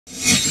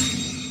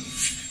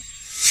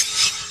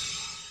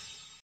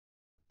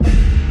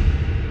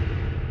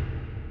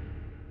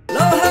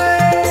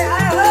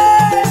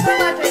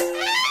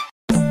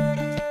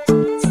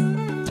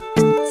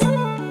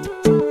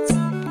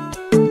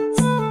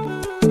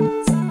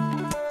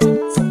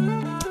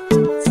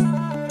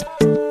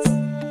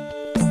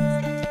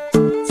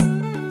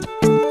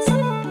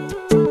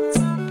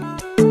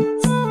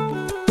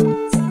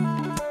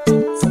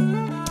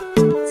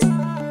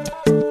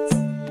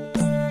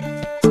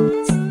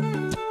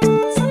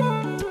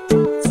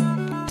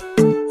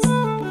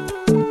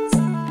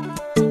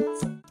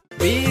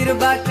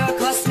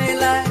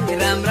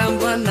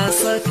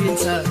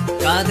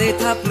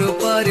थाप्नु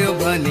पर्यो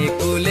भने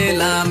कुले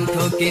लाम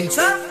ठोकिन्छ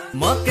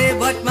मकै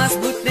भटमास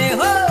बुट्ने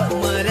हो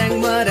मर्याङ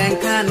मर्याङ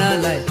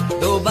खानलाई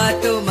दो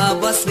बाटोमा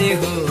बस्ने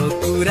हो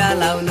कुरा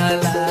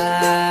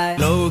लाउनलाई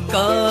लौ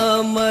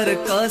कमर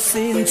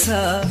कसिन्छ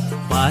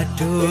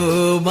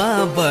बाटोमा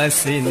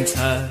बसिन्छ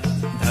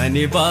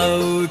धनी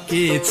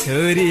बाउकी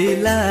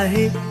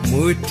छोरीलाई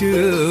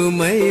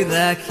मुटुमै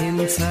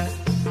राखिन्छ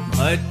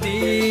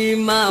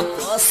भट्टीमा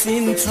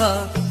पसिन्छ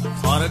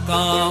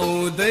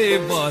फर्काउँदै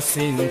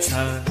बसिन्छ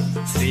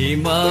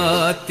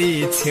श्रीमती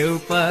छेउ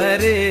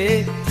परे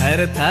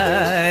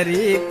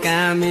थरथरी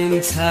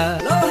कामिन्छ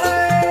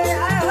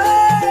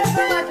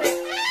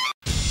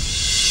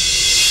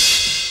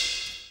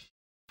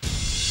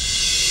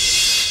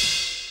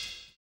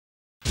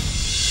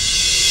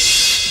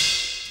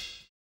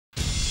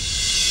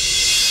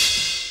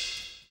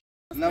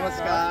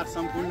नमस्कार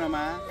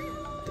सम्पूर्णमा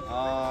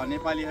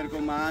नेपालीहरूको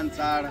महान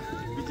चाड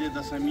विजय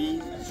दशमी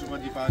शुभ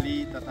दीपावली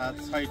तथा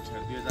छैठ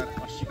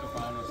 2080 को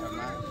पावन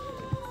अवसरमा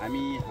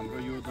हाम्रो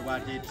यो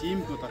दोबाटे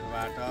टिमको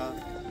तर्फबाट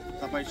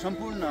तपाईँ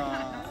सम्पूर्ण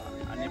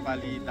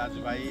नेपाली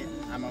दाजुभाइ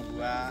आमा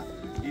बुवा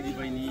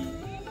दिदीबहिनी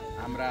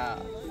हाम्रा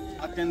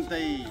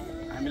अत्यन्तै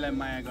हामीलाई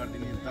माया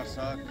गरिदिने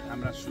दर्शक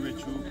हाम्रा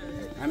शुभेच्छुक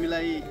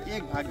हामीलाई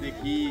एक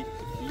भागदेखि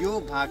यो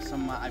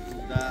भागसम्म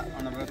आइपुग्दा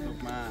अनवरत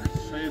रूपमा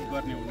सहयोग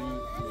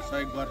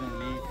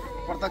गर्नुहुने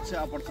प्रत्यक्ष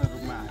अप्रत्यक्ष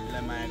रूपमा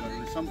हामीलाई माया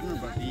गर्नुहुने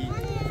सम्पूर्णप्रति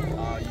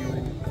यो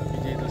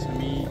विजय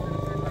दशमी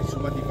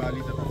शुभ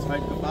दीपावली तथा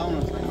छैठको पावन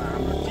अवसरमा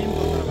हाम्रो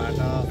टिमको तर्फबाट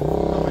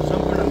तपाईँ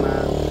सम्पूर्णमा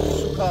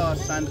सुख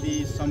शान्ति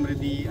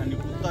समृद्धि अनि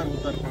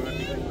उत्तर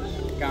प्रगतिको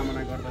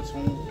कामना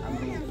गर्दछौँ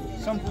हाम्रो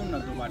सम्पूर्ण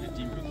दोबाटे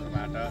टिमको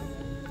तर्फबाट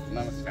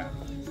नमस्कार।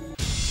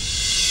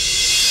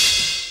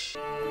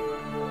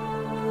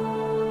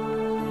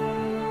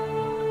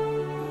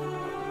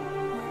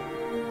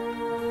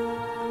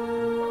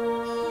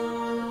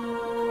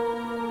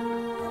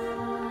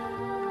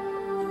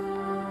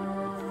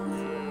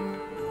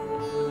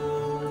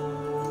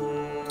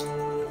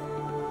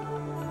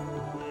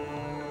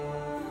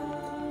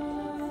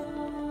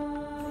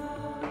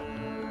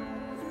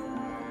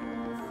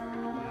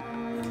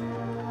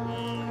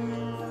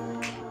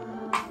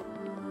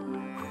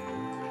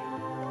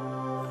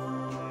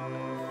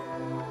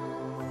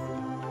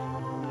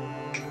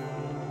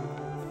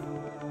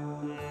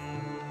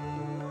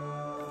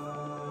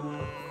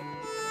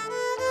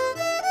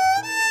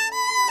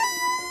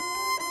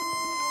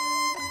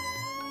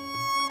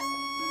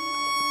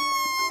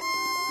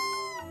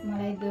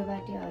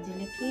 दोबाटे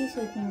हजुरले के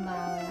सोच्नु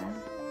भयो होला?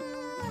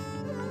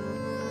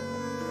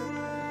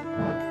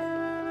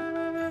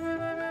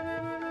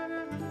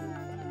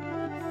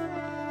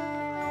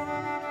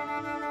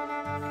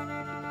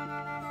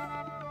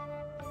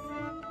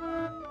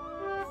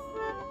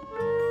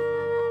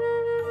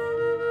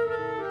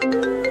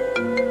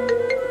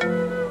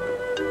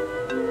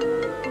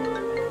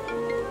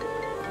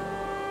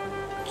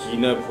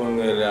 किन फोन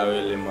गरेर आयो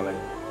यसले मलाई?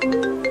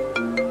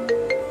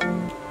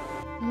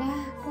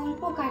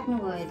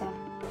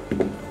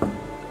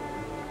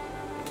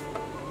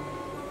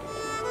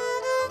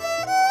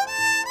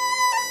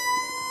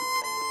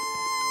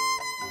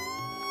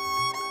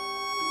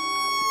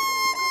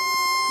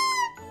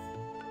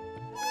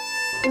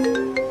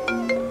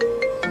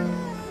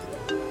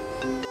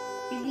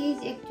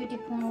 प्लिज एकचोटि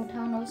फोन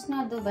उठाउनुहोस् न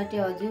दोबाटे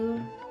हजुर।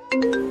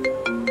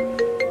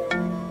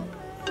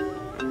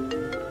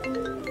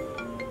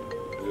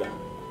 ल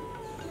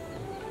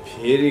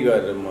फेरि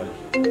गरेर मैले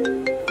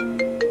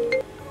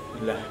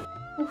ल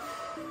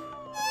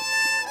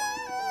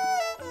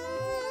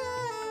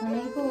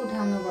फोनै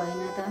उठाउनु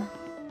भएन त।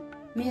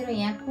 मेरो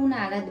यहाँ कुन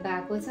हालत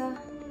भएको छ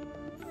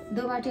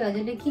दोबाटे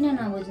हजुरले किन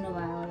नबुझ्नु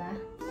भयो होला?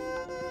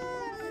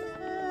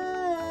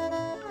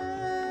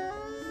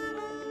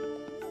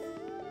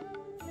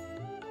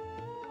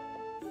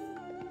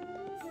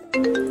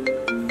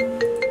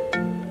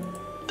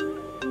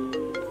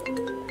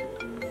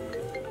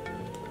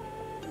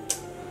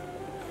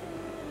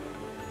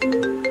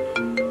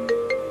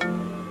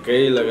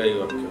 केही लगाइ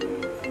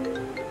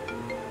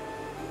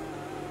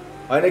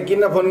होइन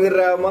किन फोन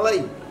गरेर आयो मलाई?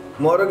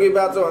 मरो कि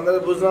बाँचो भनेर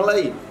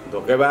बुझ्नलाई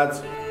धोकेबाज।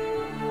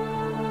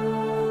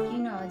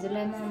 किन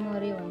हजुरलाई म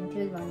मरे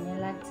हुन्थ्यो भन्ने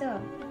लाग्छ?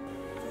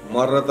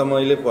 मर्न त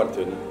मैले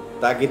पर्थ्यो नि,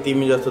 ताकि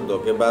तिमी जस्तो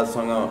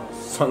धोकेबाजसँग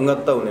सङ्गत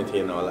त हुने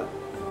थिएन होला।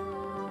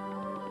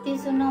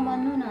 त्यसो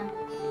नभन्नु न,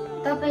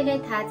 तपाईँलाई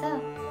थाहा छ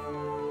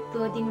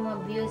त्यो दिन म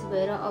बेहोस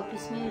भएर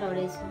अफिसमै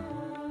लडेछु।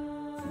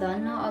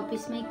 धन्न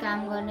अफिसमै काम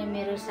गर्ने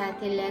मेरो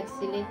साथी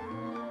ल्याक्सीले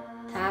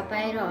थाहा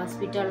पाएर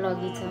हस्पिटल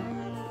लगेछ।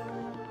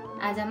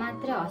 आज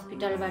मात्र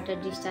हस्पिटलबाट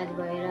डिस्चार्ज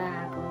भएर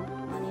आएको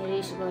अनि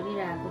रेस्ट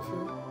गरिरहेको छु।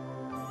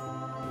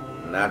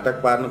 नाटक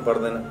पार्नु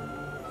पर्दैन,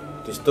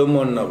 त्यस्तो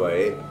मन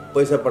नभए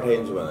पैसा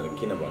पठाइदिन्छु भनेर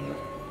किन भन्नु?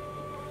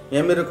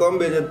 यहाँ मेरो कम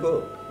बेजेट पो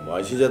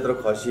भैँसी जत्रो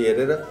खसी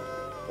हेरेर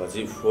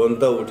पछि फोन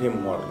त उठे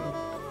मर्नु।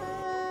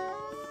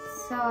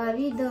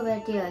 सरी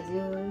दोबाटे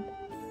हजुर।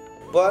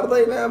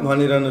 पर्दैन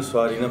भनिरहनु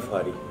सरी न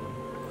फरी।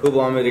 खुब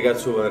अमेरिका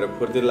छु भनेर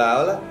फुर्ती ला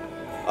होला।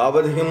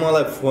 अबदेखि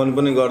मलाई फोन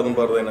पनि गर्नु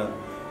पर्दैन,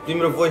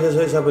 तिम्रो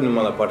पैसा पनि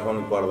मलाई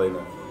पठाउनु पर्दैन।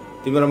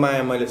 तिम्रो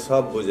माया मैले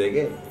सब बुझेँ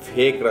के,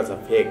 फेक रहेछ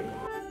फेक।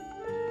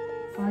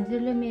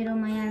 हजुरले मेरो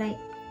मायालाई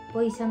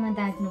पैसामा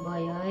दाच्नु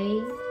भयो है।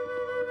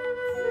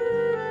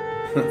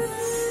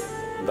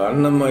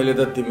 धन्न मैले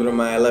त तिम्रो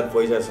मायालाई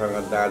पैसासँग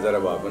दाजेर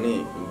भए पनि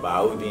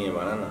भाउ दिएँ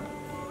भन न,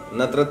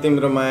 नत्र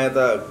तिम्रो माया त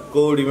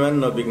कौडीमा पनि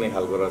नबिग्ने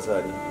खालको रहेछ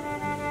अनि।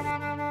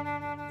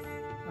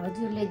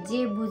 हजुरले जे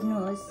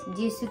बुझ्नुहोस्,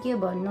 जे सुके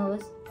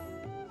भन्नुहोस्,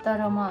 तर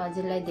म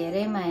हजुरलाई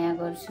धेरै माया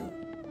गर्छु।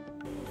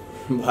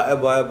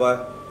 भयो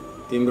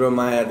तिम्रो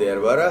माया धेर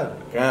भएर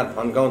कहाँ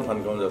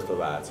थन्काउँ जस्तो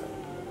भएको छ।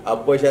 अब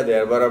पैसा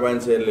धेर भएर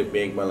मान्छेहरूले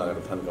ब्याङ्कमा लगेर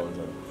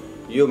थन्काउँछन्,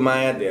 यो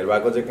माया धेर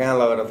भएको चाहिँ कहाँ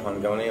लगेर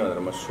थन्काउने भनेर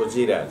म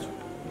सोचिरहेको छु।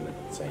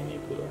 चाहिने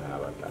कुरो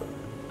हावा टाल।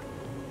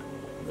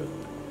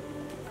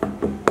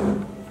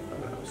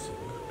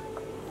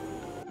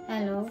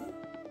 हेलो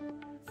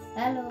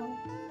हेलो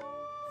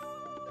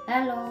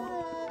हेलो,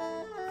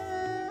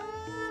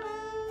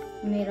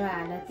 मेरो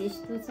हालत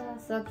यस्तो छ,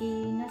 सकी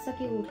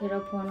नसकी उठेर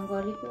फोन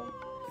गरेको।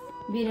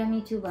 बिरामी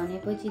छु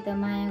भनेपछि त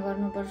माया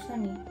गर्नुपर्छ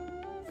नि।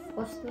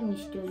 कस्तो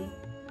निष्ठुरी,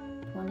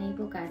 फोनै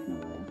पो काट्नु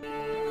भयो।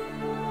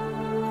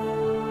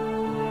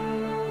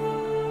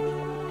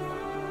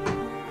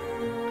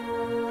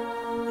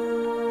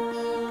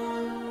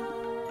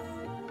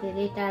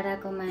 धेरै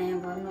टाढाको माया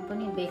गर्नु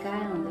पनि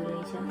बेकार हुँदो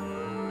रहेछ।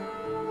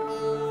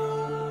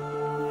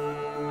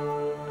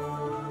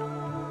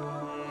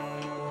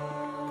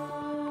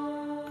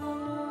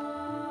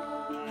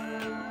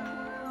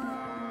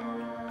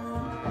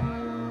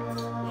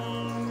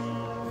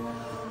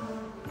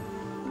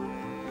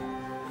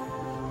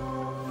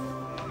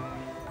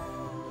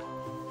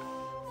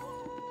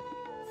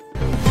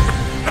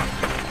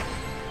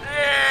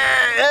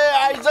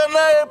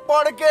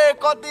 पड्के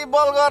कति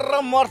बल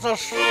गरेर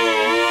मर्छस्।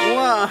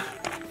 उहाँ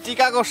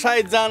टिकाको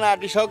साइज जान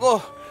आँटिसक्यो,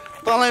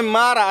 तँलाई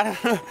मार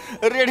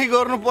हालेर रेडी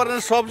गर्नु पर्ने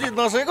सब्जी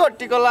दसैँको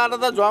टिका लाएर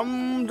त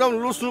झमझम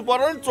लुस्नु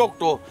पर्यो नि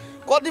चोक्टो।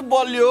 कति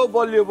बलियो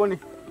पनि,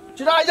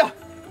 छिटो आइज।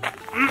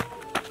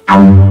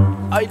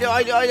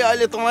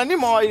 अहिले तँलाई नि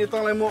म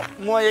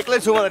एक्लै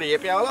छु भनेर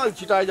हेप्या होला,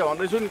 छिटो आइज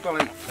भन्दैछु नि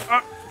तँलाई।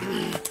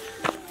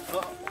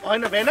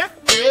 होइन भेना,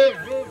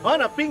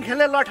 होइन पिङ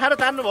खेल्ने लठाएर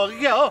तान्नु भयो कि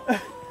क्या हो?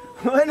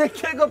 होइन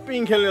के को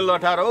पिङ खेल्ने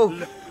लठार हो,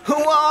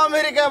 उहाँ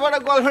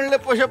अमेरिकाबाट गर्लफ्रेन्डले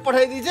पैसा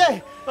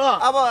पठाइदिन्छ।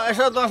 अब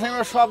यसो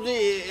दसैँमा सब्जी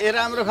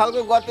राम्रो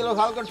खालको गतिलो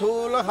खालको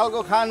ठुलो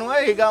खालको खानु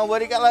है,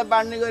 गाउँभरिकालाई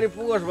बाँड्ने गरी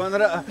पुगोस्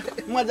भनेर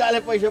मजाले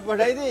पैसा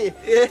पठाइदिए।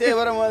 त्यही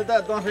भएर मैले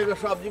त दसैँको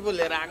सब्जी पो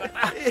लिएर आएको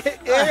त।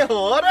 ए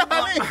हो र,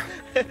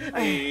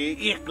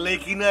 एक्लै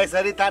किन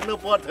यसरी तान्नु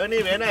पर्थ्यो नि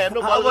भेना,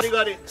 हेर्नु बलबरी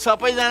गरी।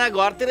 सबैजना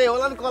घरतिरै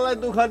होला नि, कसलाई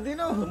दुःख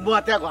दिनु। म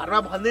त्यहाँ घरमा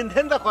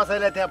भनिदिन्थेँ नि त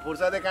कसैलाई, त्यहाँ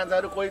फुर्सदे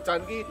कान्छाहरू कोही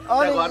छन् कि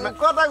घरमा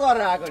कता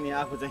गरेर आएको नि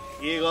आफू चाहिँ।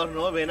 के गर्नु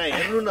हो भेना,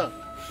 हेर्नु न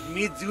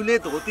मिजुले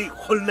धोती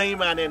खोल्नै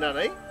मानेनन्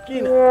है।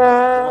 किन?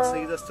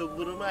 दसैँ जस्तो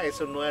गुरुमा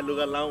यसो नयाँ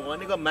लुगा लाउँ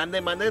भनेको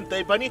मान्दैन,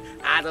 त्यही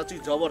पनि आज चाहिँ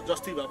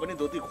जबरजस्ती भए पनि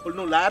धोती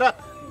खोल्नु लाएर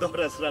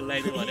दौरा सुरुवाल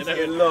लगाइदिनु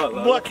भनेर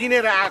म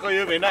किनेर आएको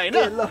यो भेना होइन।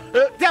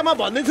 त्यहाँ म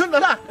भनिदिन्छु नि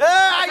त ल,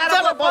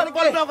 बल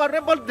नगर्ने,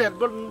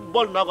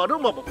 बल नगर्नु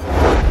म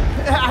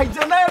आइज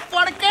न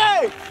पड्के।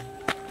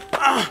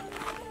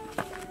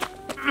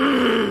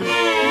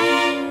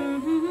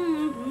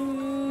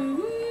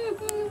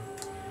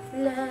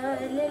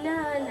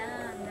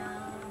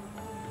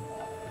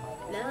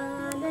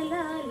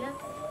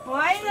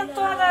 होइन त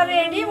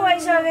रेडी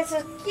भइसकेछ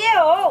के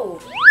हो?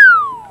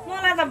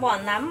 मलाई त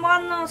भन्दा पनि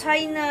भन्नु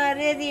छैन,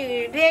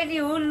 रेडी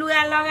हु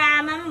लुगा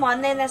लगाएमा पनि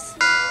भन्दैनस्।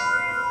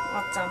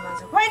 अचम्म छ।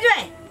 खोइ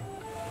ज्वाइँ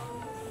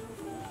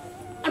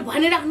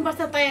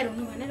भनिराख्नुपर्छ तयार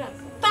हुनु भनेर।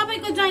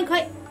 तपाईँको ज्वाइँ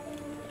खै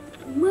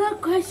म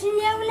खसी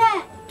ल्याउला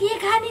के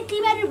खाने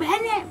तिमीहरू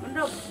भने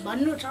भनेर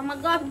भन्नुसम्म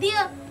गफ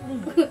दियो।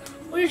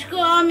 उसको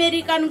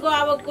अमेरिकनको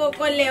अब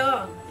कसले हो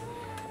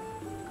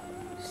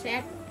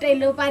स्याट्टै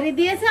लो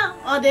पारिदिएछ।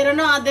 अँधेरो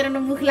न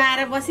मुख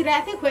लाएर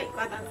बसिरहेको थियो। खोइ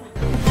कता छ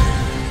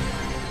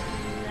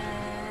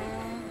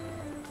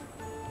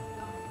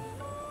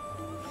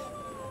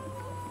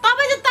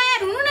तपाईँ चाहिँ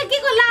तयार हुनु न, के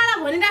को लाला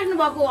भनिराख्नु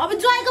भएको। अब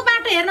ज्वाइँको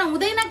बाटो हेर्न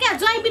हुँदैन क्या,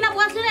 ज्वाइँ बिना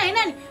बस्नु होइन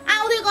नि।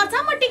 आउँदै गर्छ,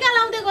 म टिका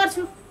लाउँदै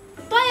गर्छु।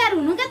 तयार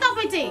हुनु क्या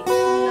तपाईँ चाहिँ।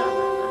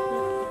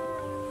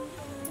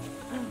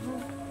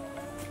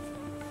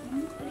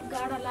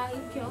 गाडा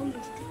लाग्यो क्या हो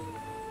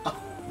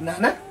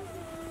नाना?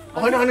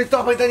 होइन अनि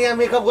तपाईँ त यहाँ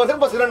मेकअप गर्दै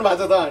बसिरहनु भएको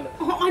छ त? होइन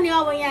अनि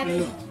अब यहाँ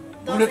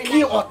के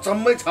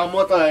अचम्मै छ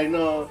म त होइन।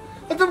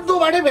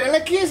 दोबाटै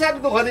भेनालाई के साह्रो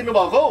दुःख दिनु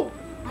भएको?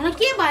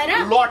 के भएर?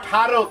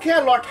 लठारो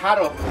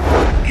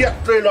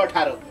त्यत्रै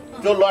लठारो,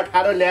 जो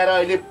लठारो ल्याएर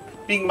अहिले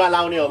पिङमा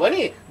लाउने हो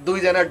भने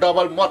दुईजना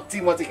डबल मच्ची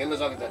खेल्न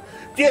सकिन्छ।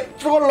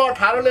 त्यत्रो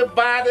लठारोले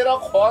बाँधेर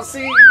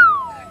खसी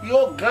यो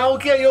गाउँ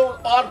के यो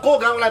अर्को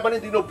गाउँलाई पनि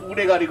दिनु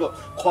पुग्ने गरेको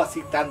खसी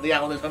तान्दै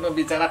आउँदैछ न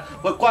बिचरा।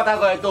 कता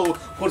गयो त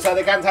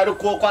फुर्सदे कान्छाहरू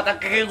को कता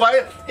के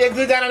गयो? एक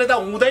दुईजनाले त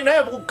हुँदैन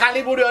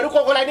काली बुढीहरू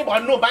कोलाई नि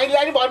भन्नु,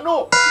 बाइलीलाई नि भन्नु।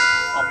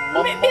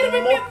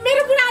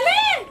 मेरो बुढाले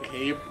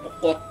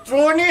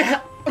कत्रो नि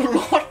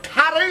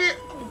लठारै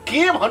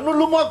के भन्नु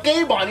लु म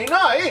केही भनिन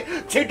है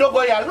छिटो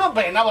गइहाल्नु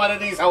भेना भएर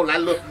रिसाउला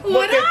लु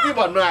म त्यति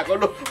भन्नु आएको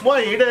लु म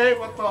हिँडे है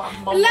म त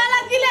ल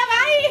दिले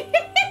भाइ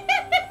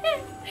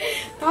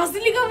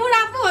खसीको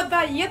बुढा पो हो त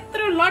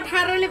यत्रो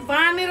लठारोले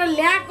बाँधेर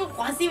ल्याएको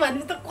खसी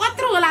भन्ने त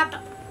कत्रो होला त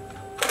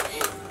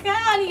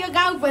कहाँ अनि यो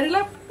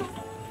गाउँभरिलाई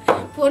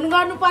फोन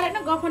गर्नु परेन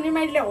गफनी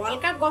माइले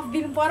हल्का गफ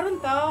दिनु पर्यो नि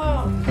त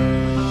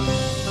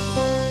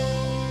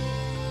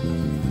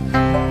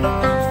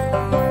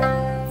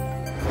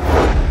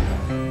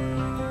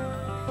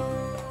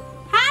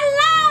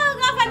हेलो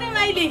गफनी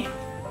माइले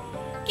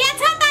के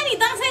छ त नि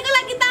दसैँको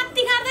लागि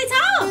ताप्ती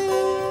खाँदैछौ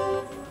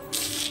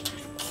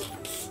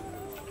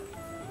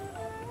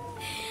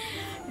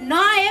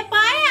नहेप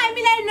है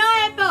हामीलाई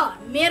नहेप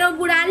मेरो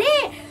बुढाले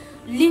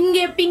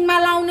लिङ्गे पिङमा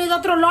लाउने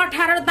जत्रो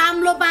लठारो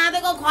दाम्लो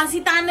बाँधेको खसी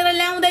तानेर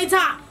ल्याउँदैछ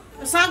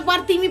सकभर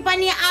तिमी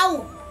पनि आऊ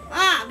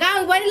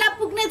गाउँभरिलाई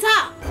पुग्ने छ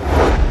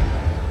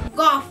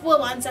गफ पो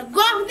भन्छ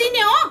गफ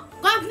दिने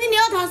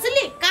हो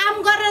धसुली काम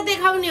गरेर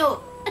देखाउने हो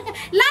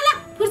ल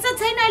फुर्सद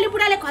छैन अहिले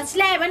बुढाले खसी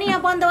ल्यायो भने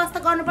यहाँ बन्दोबस्त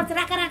गर्नुपर्छ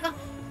राख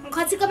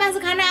खसीको मासु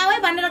खान आऊ है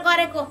भनेर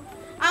गरेको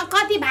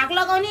कति भाग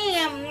लगाउने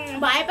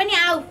भए पनि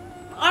आऊ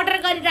अर्डर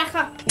गरी राख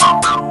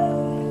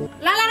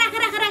ल राख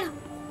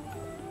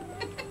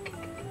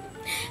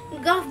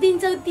गफ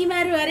दिन्छौ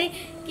तिमीहरू अरे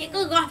के को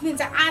गफ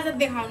दिन्छ आज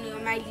देखाउने हो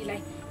माइलीलाई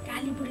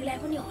काली बुढीलाई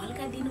पनि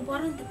हल्का दिनु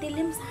पर्यो नि त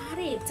त्यसले पनि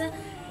साह्रै हेर्छ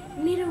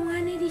मेरो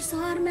वहाँनेरि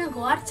सहरमा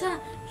घर छ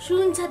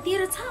सुन छ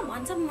तेरो छ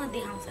भन्छ म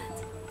देखाउँछु आज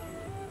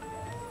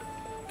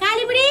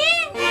काली बुढी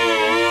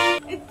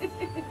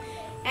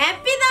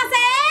ह्याप्पी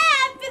दसैँ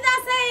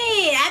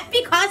ह्याप्पी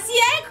खसी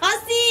है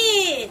खसी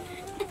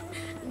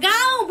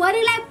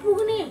गाउँभरिलाई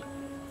पुग्ने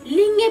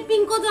लिङ्गे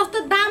पिङको जस्तो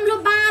दाम्लो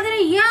बाँधेर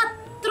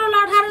यत्रो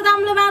लठारो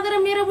दाम्लो बाँधेर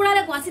मेरो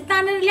बुढाले खसी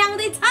तानेर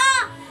ल्याउँदैछ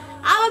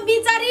अब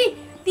बिचारी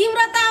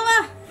तिम्रो त अब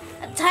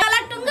छला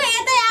टुङ्गो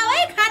यतै आऊ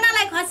है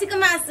खानालाई खसीको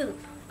मासु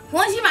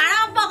खोसी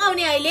भाँडामा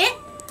पकाउने अहिले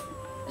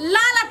ल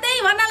त्यही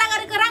भन्नला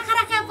गरेको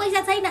राख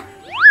पैसा छैन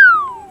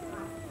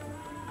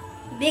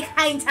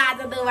देखाइन्छ आज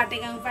दोबाटे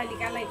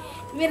गाउँपालिकालाई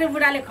मेरो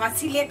बुढाले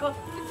खसी लिएको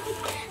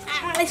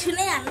आमालाई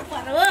सुनाइहाल्नु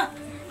पर्यो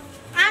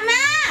आमा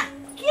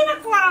किन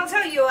कराउँछ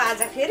यो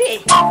आज फेरि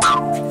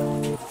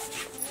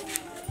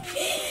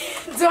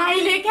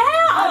जहिले क्या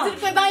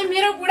हजुरको दाइ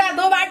मेरो बुढा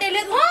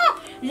दोबाटेले त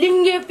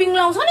लिङ्गे पिङ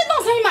लाउँछ नि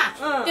दसैँमा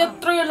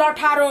त्यत्रो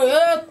लठारो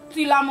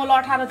यति लामो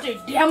लठारो चाहिँ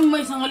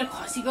ड्याम्मैसँगले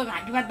खसीको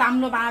घाँटीमा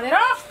दाम्लो बाँधेर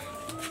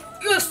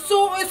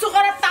यसो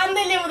गरेर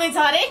तान्दै ल्याउँदैछ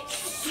अरे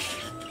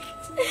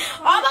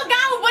अब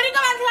गाउँभरिको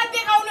मान्छेलाई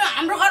देखाउनु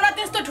हाम्रो घरमा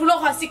त्यस्तो ठुलो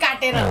खसी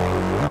काटेर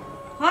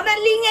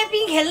लिङ्गे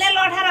पिङ खेल्ने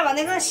लठारो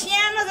भनेको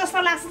सानो जस्तो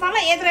लाग्छ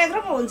तँलाई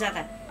यत्रो पो हुन्छ त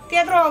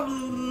त्यत्रो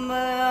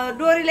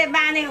डोरीले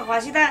बाँधेको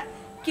खसी त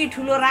के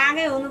ठुलो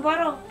रागै हुनु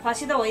पर्यो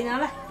खसी त होइन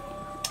होला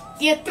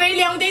त्यत्रै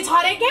ल्याउँदै छ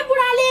अरे के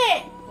बुढाले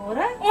हो र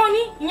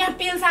अनि यहाँ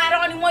पिल्साएर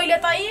अनि मैले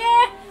त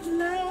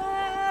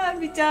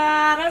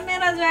बिचारा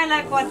मेरो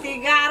ज्वाइँलाई कति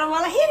गाह्रो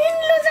मलाई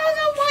हिँड्नु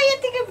जाऊ म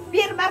यतिकै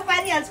बेरबार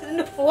पारिहाल्छु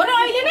हो र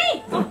अहिले नै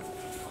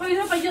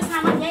खैरो पैसा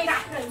सामान यहीँ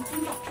राखेर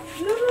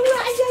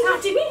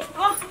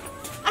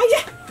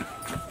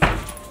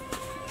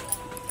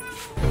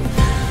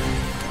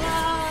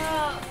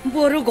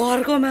बरु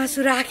घरको मासु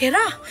राखेर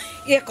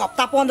 1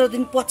 हप्ता 15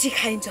 दिन पछि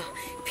खाइन्छ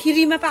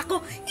फ्रीमा पाएको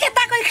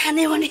यताकै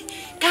खाने भने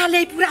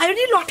कालै पुऱ्यायो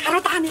नि लठारो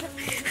तानेर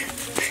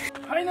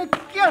होइन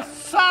के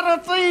साह्रो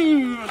चाहिँ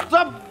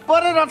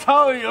जब्बरेर छ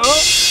यो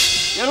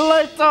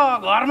यसलाई त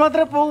घर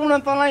मात्रै पुग्न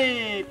तँलाई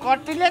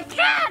कटिले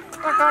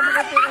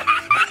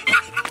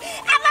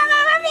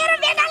मेरो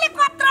बेटाले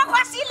कत्रो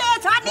खसीले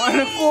छ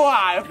नि को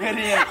आयो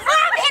फेरि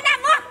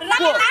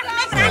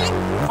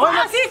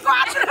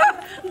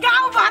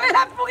गाउँ भरेर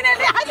पुग्ने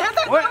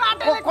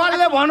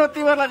कसले भन्यो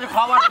तिमीहरूलाई चाहिँ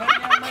खबर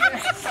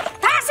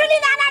थासुली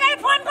नानालाई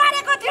फोन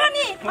गरेको थियो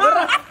नि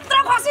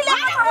कत्रो खसीले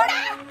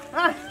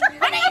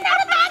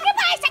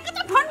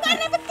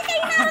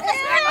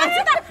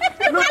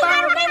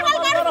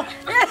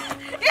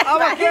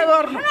अब के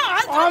गर्नु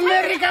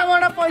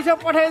अमेरिकाबाट पैसा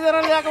पठाइदिएर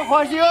ल्याएको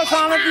खसी हो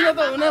सानोतिनो त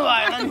हुने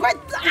भएन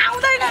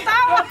आउँदैन त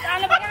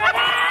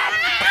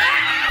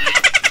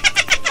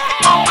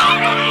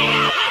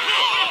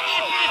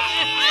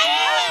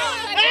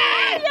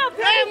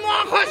म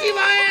खसी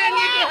भए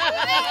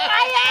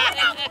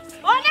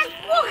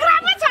कुखुरा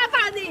पो छ त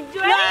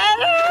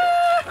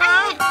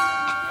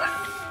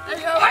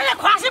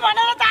खसी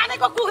भनेर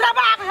तानेको कुखुरा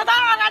पो आएको छ त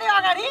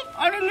अगाडि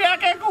अनि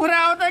ल्याएकै कुखुरा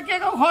हो त के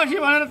को खसी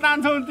भनेर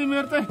तान्छौ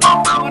तिमीहरू त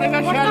मरेका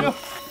स्यायो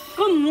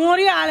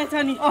मरिहालेछ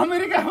नि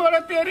अमेरिकाबाट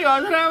तेरी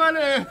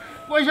हजुरआमाले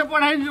पैसा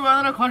पठाइदिन्छु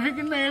भनेर खसी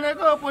किन्न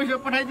हिँडेको पैसा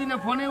पठाइदिन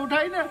फोनै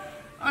उठाइन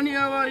अनि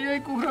अब यही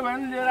कुखुरा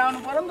भने लिएर आउनु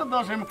पर्यो नि त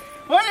दसैँमा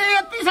होइन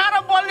यति साह्रो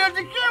बलियो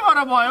चाहिँ के भएर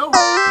भयो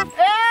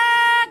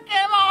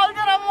केमा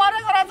अल्झेर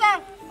मरेको रहेछ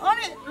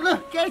अनि ल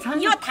केही छैन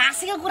यो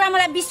थासेको कुरा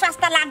मलाई विश्वास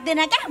त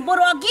लाग्दैन क्या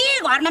बरु अघि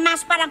घरमा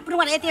मासु पाराक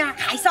भने यति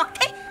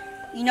खाइसक्थे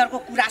यिनीहरूको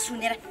कुरा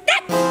सुनेर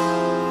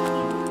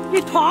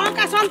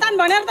ठहका सन्तान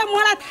भनेर त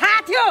मलाई थाहा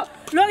थियो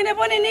लोग्ने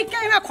पनि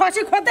निकैमा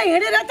खसी खोज्दै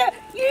हिँडेर त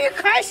यी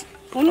खाइस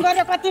फोन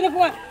गरेर कति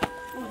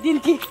दिन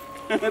कि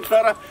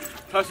तर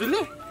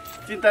खसीले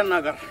चिन्ता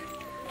नगर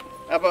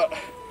अब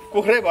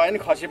कुखुरै भयो नि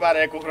खसी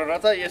पारेको कुखुरो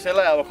रहेछ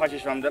यसैलाई अब खसी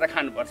सम्झेर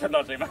खानुपर्छ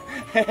दसैँमा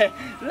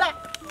ल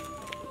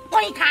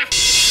कोही खा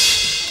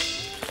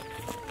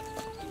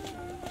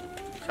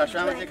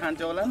ससुआमा चाहिँ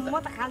खान्छ होला नि म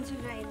त खान्छु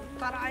नि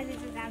तर अहिले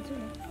चाहिँ जान्छु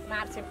नि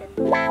मार्छ फेरि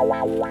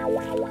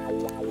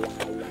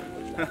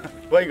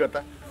भइगयो त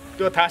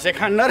त्यो थासे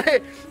खान्न रे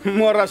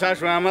म र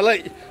सासुआमालाई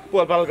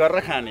पोलपाल गरेर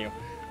खाने हो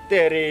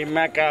तेरी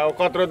माका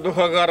कत्रो दुःख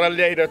गरेर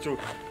ल्याइरहेको छु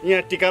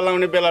यहाँ टिका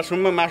लाउने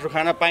बेलासम्म मासु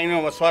खान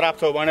पाइनँ सराप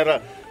छौ भनेर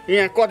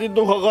यहाँ कति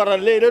दुःख गरेर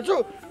ल्याइरहेको छु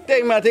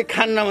त्यही माथि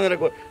खान्न भनेर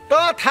त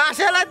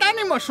थासेलाई त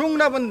नि म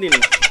सुँग्न पनि दिनु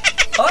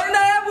होइन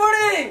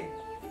बुढी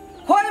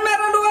खोइ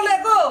मेरो लुगा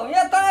ल्याएको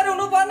यहाँ तयार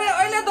हुनुपर्ने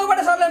अहिले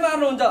दोबाटे सरले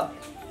मार्नुहुन्छ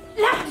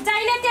ल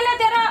जहिले त्यसले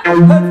तेरो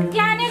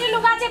त्यहाँनिर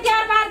लुगा चाहिँ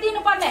तयार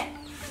पारिदिनु पर्ने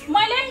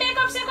मैले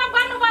मेकअप सेकअप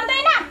गर्नु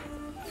पर्दैन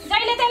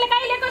जहिले त्यसले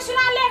कहिलेको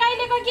सुनाले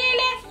कहिलेको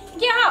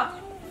के हो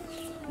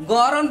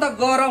गरम त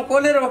गरम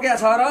कसले रोक्या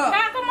छ र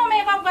गएको म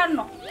मेकअप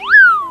गर्नु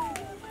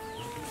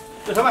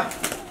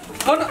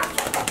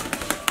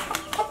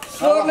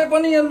सरले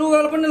पनि यहाँ लुगा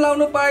पनि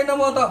लाउनु पाएन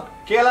म त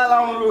केला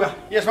लाउनु लुगा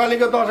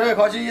यसपालिको दसैँ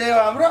खसी यही हो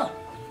हाम्रो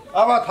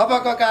अब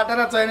थपक्क काटेर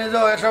चाहिने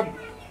जो यसो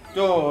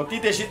त्यो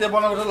तिते सिते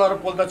बनाउँछ ल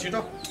पोल्दा छिटो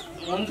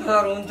हुन्छ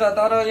सर हुन्छ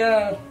तर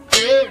यहाँ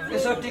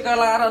यसो टिका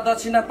लाएर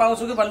दक्षिणा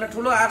पाउँछु कि भन्ने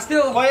ठुलो आश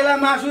थियो पहिला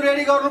मासु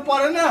रेडी गर्नु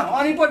परेन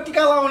अनि पो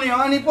टिका लाउने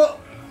अनि पो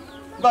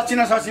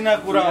दक्षिणा ससिना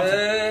कुरा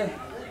ए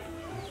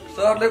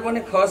सरले पनि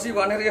खसी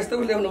भनेर यस्तो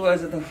पो ल्याउनु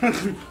भएछ त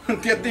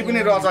त्यति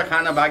पनि रहेछ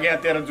खाना भाग्या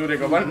तेरो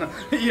जुरेको भन्न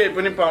यही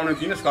पनि पाउनु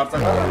थिइनस् खर्च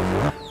गर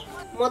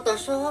म त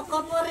सक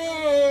परे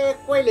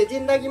कहिले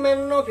जिन्दगीमा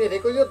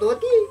नफेरेको यो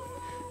धोती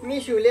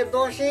मिसुले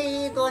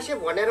दसैँ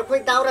भनेर खोइ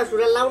दाउरा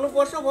सुरुवाल लाउनु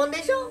पर्छ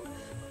भन्दैछ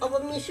अब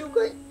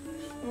मिसुकै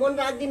मन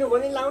राखिदिनु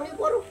भने लाउनै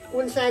पर्यो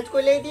कुन साइजको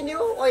ल्याइदिने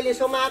हो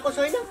अहिलेसम्म आएको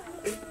छैन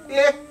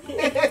ए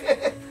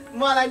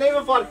मलाई नै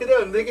पर्खिँदै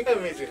हुन्थ्यो कि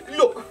मिसु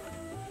लु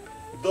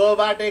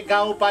दोबाटे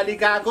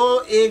गाउँपालिकाको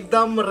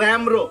एकदम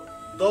राम्रो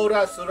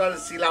दौरा सुरुवाल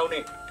सिलाउने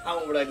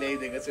ठाउँबाट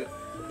ल्याइदिएको छु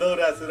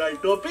दौरा सुरुवाल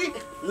टोपी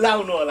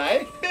लाउनु होला है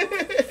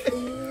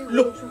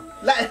लु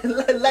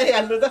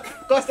लाइहाल्नु त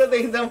कस्तो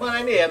देखिन्छ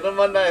मलाई नि हेर्नु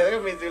मन लागेको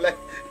मिजुलाई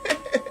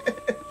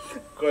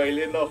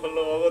कहिले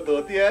नखोल्नु भएको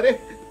धोती अरे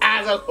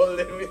आज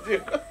खोल्दै मिजु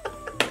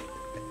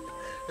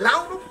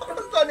लाउनु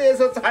पर्छ त नि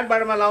यसो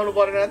छाटबाटमा लाउनु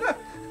परेन त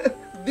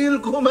दिल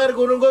कुमार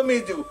गुरुङको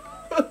मिजु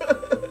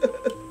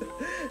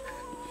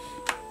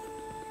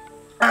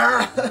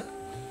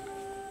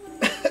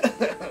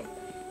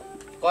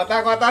कता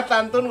कता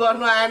तानतुन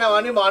गर्नु आएन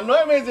भने भन्नु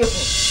है मिजु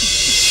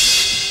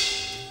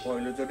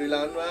पहिलोचोटि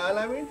लाउनु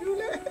आला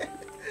मिजुले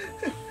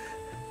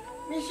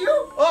मिसु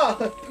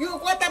यो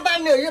कता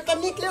बान्ने हो यो त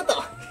निक्ल्यो त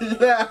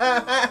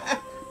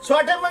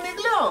छोटेमा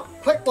निक्ल्यो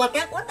खोइ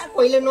कता कता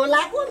कहिले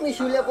नलागो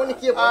मिसुले पनि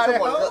के भन्छ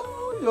भन्छ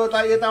यो त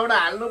यताबाट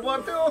हाल्नु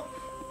पर्थ्यो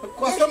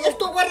कस्तो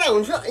यस्तो गरेर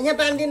हुन्छ यहाँ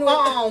बान्दिनु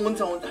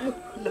हुन्छ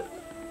ल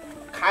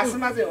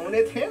खासमा चाहिँ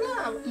हुने थिएन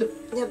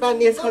यहाँ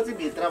बान्दिएछ पछि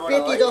भित्रबाट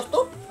पेटी जस्तो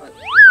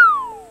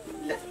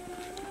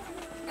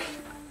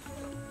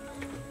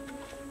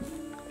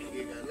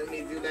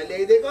मिजुलाई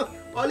ल्याइदिएको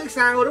अलिक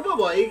साँगुरो पो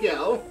भयो क्या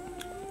हो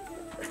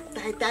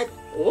टाइट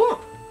हो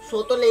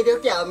सोतो ल्याइदियो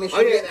क्या हो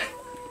मिसुले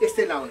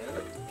यस्तै लाउने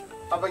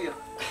अब यो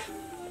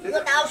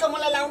त आउँछ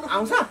मलाई लाउनु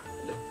आउँछ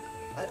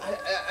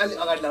अलि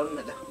अगाडि लाउनु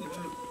न ल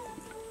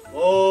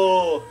ओ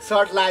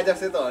सर्ट लाए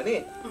जस्तै त हो नि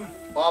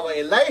अब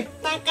यसलाई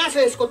कहाँ छ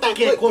यसको टाक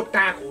केको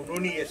टाक हुनु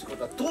नि यसको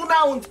त तुना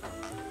हुन्छ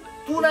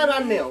तुना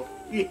बान्ने हो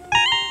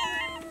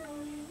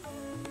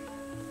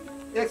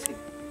एकछिन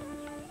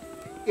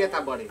यता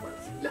बढी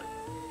पर्छ ल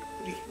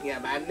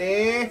यहाँ बान्ने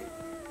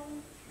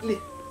लि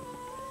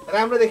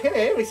राम्रो देखेन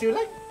है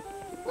मिसिउलाई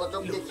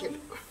गजब देख्यो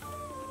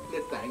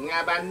यता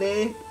यहाँ बान्ने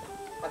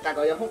कता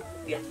गयो हौ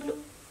यहाँ लु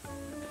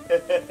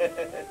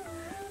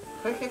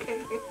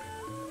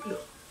लु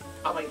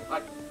अब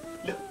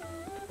लु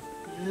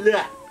ल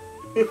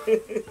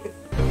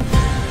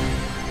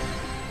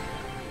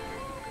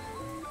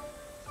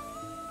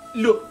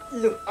लु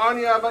लु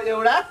अनि अब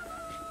एउटा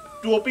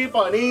टोपी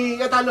पनि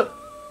यता लु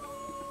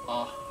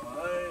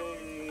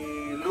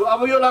लु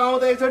अब यो लगाउँ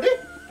त एकचोटि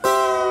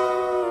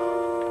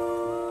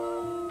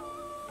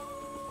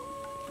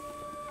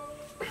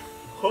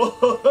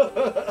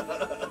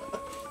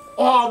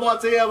अब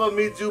चाहिँ अब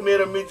मिजु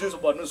मेरो मिजु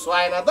भन्नु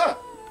सुहाएन त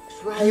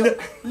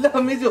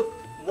ल मिजु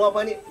म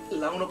पनि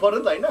लाउनु पर्यो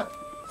त होइन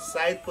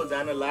सायद पो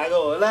जान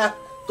लाग्यो होला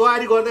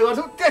तयारी गर्दै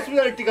गर्छु त्यस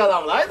पछाडि टिका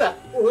लाउँला है त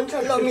हुन्छ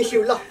ल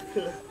मिस्यु ल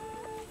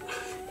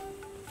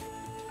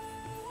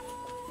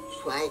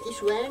सुहाए कि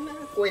सुहाएन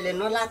कोहीले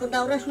नलाएको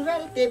दाउरा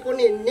सुरुवाल त्यही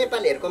पनि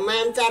नेपालीहरूको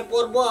मानचाड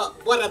पर्व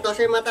बरा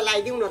दसैँमा त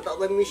लगाइदिउँ न त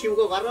अब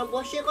मिस्युको घरमा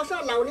बसिएको छ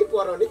लाउनै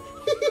पर्यो नि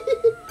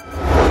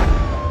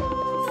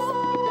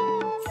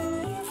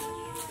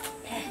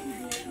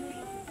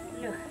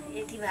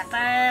यति भए त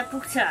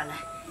पुग्छ होला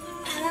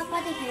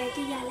कतिखेर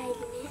टिका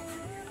लगाइदिने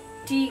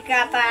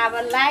टिका त अब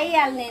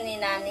लगाइहाल्ने नि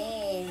नानी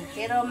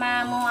तेरो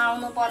मामु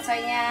आउनुपर्छ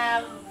यहाँ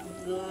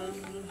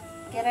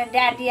के अरे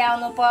ड्याडी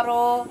आउनु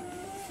पर्यो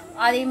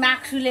अनि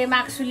माक्सुले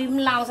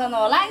पनि लाउँछन्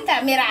होला नि त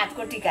मेरो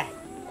हातको टिका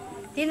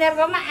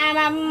तिनीहरूकोमा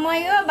आमा मै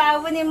हो बाउ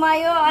पनि मै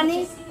हो अनि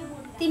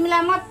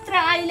तिमीलाई मात्र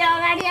अहिले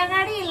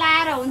अगाडि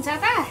लाएर हुन्छ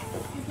त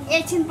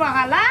एकछिन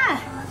पखाल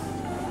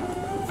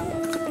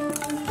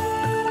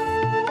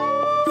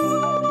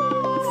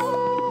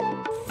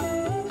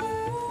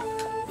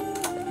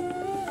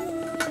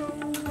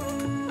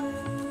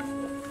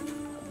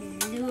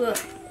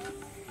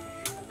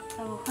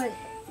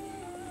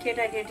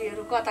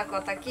केटाकेटीहरू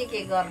कता के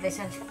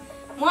गर्दैछन्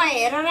म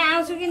हेरेर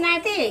आउँछु कि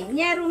नाति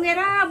यहाँ रुँगेर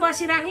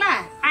बसिराख्ला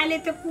अहिले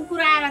त्यो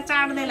कुकुर आएर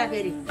चाड्दैला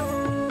फेरि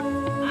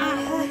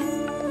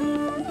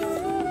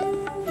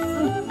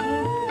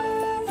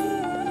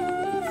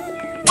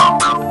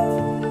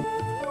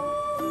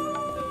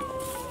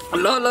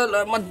ल ल ल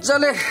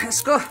मजाले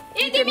यसको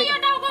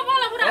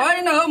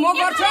होइन हो म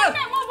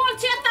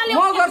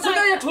गर्छु ल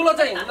यो ठुलो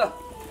चाहिँ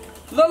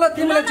ल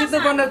तिमीलाई जित्नु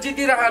पर्ने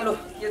जितिराख लु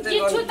के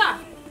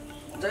चाहिँ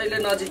जहिले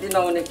नजिति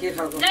नहुने के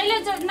खालको जहिले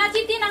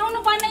नजिति नहुनु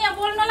पर्ने यहाँ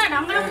बोल्नलाई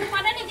ढङ्ग हुनु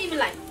पर्यो नि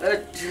तिमीलाई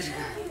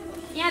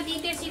यहाँ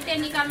दिते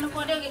निकाल्नु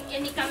पर्यो के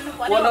निकाल्नु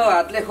पर्यो बोलो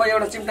हातले खोइ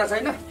एउटा चिम्टा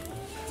छैन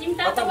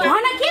चिम्टा त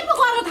भन के पो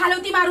गर्नु थाल्यौ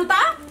तिमीहरु त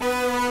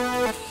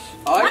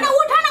हैन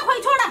उठा न खोइ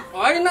छोड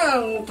हैन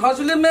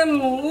थसुली मेम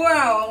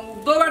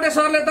दोबाटे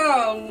सरले त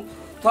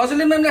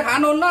थसुली मेमले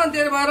खानुहुन्न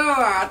त्यही भएर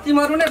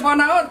तिमीहरु नै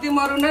बनाओ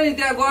तिमीहरु नै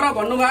त्यहाँ गर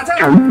भन्नु भएको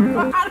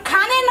छ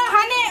खाने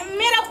नखाने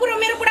मेरो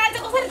कुरा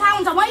चाहिँ कसरी थाहा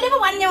हुन्छ मैले पो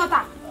भन्ने हो त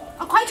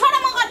खै छोड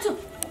म गर्छु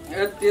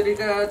ए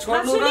तेरीका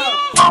छोड्नु र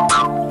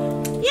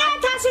यहाँ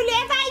थसुली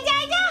यता आइज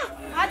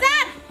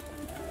हजुर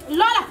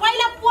ल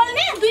पहिला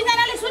बोल्ने दुई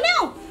जनाले सुन्यौ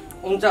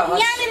हुन्छ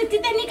यहाँ मेरो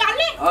तिते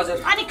निकाल्ने हजुर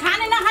अनि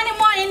खाने नखाने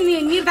म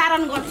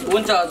निर्धारण गर्छु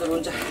हुन्छ हजुर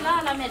हुन्छ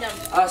ल मेडम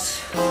हस्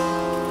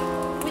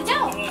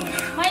बुझ्यौ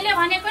मैले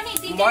भनेको नि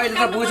तिते मैले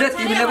त बुझे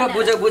तिमीले पो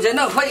बुझेन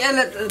खै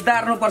यसले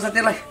दार्नु पर्छ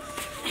त्यसलाई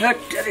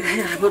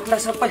भुट्ला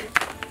सबै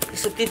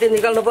यसो तिते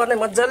निकाल्नु पर्ने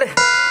मज्जाले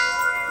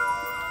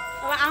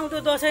अब आउँदो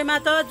दसैँमा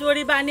त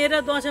जोडी बाँधेर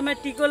दसैँमा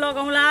टिको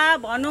लगाउँला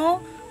भनौँ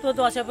त्यो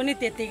दसैँ पनि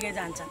त्यत्तिकै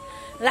जान्छ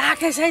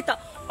लाखेस है त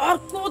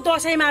अर्को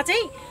दसैँमा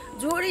चाहिँ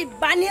जोडी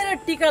बाँधेर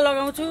टिका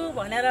लगाउँछु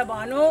भनेर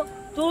भनौँ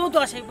त्यो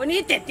दसैँ पनि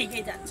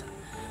त्यत्तिकै जान्छ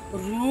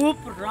रूप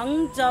रङ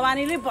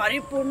जवानीले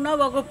भरिपूर्ण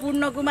भएको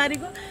पूर्ण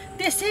कुमारीको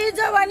त्यसै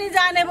जवानी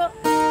जाने भयो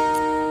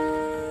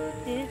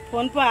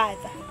फोन पो आयो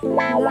त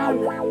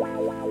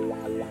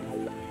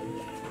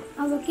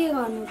अब के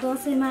गर्नु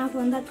दसैँमा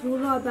आफूभन्दा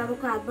ठुलो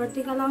अभिभावकको हातबाट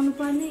टिका लाउनु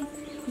पर्ने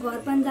घर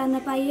पनि जान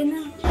पाइएन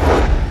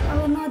अब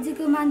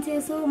नजिकको मान्छे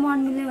यसो मन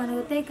मिल्यो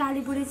भनेको त्यही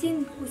काली बुढी छिन्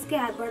उसकै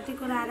हातबाट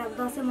टिको लाएर अब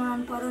दसैँ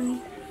मनाउनु पर्यो नि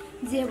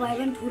जे भए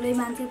पनि ठुलै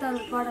मान्छे त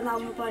बाट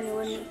लाउनु पर्ने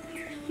हो नि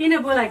किन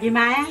बोला कि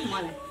माया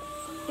मलाई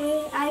ए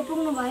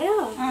आइपुग्नु भयो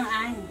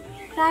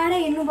टाढै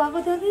हिँड्नु भएको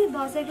थियो कि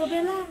दसैँको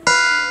बेला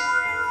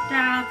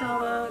टाढा त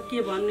अब के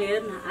भन्नु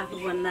हेर्न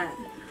आफूभन्दा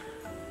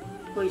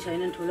कोही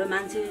छैन ठुलो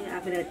मान्छे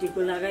आफूलाई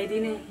टिको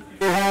लगाइदिने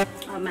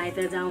अब माइत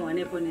जाउँ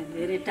भने पनि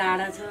धेरै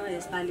टाढा छ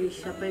यसपालि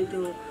सबै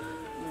त्यो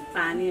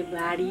पानी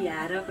बाढी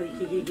आएर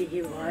कोही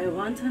के भयो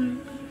भन्छन्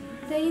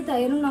त्यही त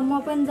हेर्नु न म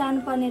पनि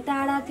जानुपर्ने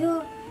टाढा थियो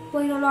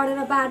पहिरो लडेर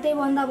बाटै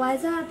बन्द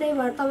भएछ त्यही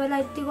भएर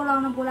तपाईँलाई टिको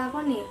लाउन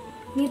बोलाएको नि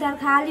निधार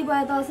खाली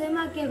भयो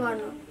दसैँमा के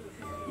गर्नु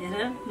हेर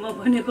म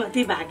पनि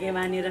कति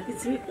भाग्यमानी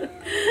रहेछु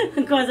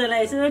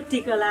कसैलाई यसो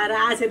टिको लाएर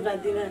आशीर्वाद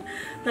दिन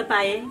त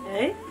पाएँ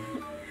है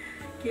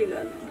के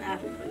गर्नु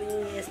आफू पनि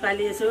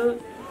यसपालि यसो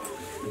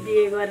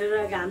बिहे गरेर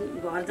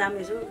घर जाम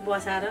यसो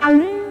बसाएर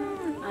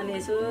अनि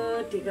यसो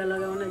टिका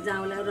लगाउन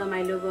जाउँला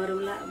रमाइलो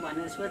गरौँला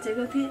भनेर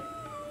सोचेको थिएँ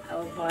अब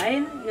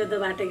भएन यो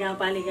दोबाटे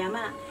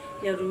गाउँपालिकामा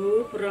यो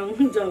रूप रङ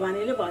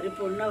जवानीले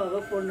भरिपूर्ण भएको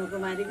पूर्ण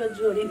कुमारीको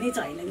जोडी नै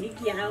छैन कि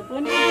क्या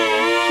पनि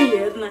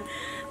हेर्न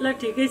ल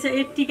ठिकै छ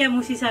एक टिका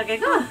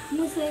मुसिसकेको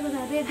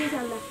रेडी छ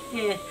ल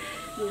ए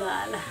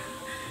ल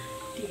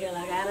टिका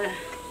लगाएर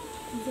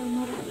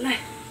ल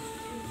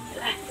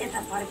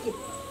यता फर्कि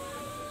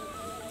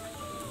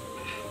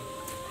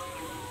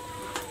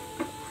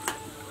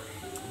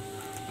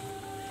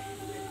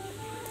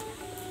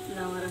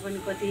नमरा पनि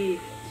कति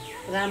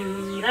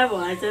राम्रा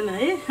भएछन्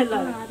है ल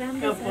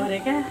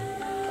परेका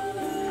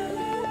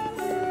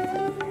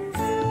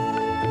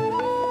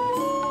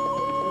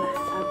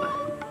अब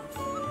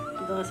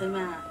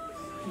दसैँमा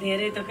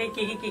धेरै त खै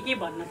के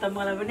भन्न त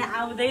मलाई पनि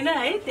आउँदैन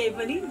है त्यही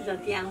पनि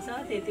जति आउँछ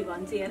त्यति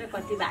भन्छु हेर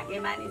कति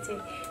भाग्यमानी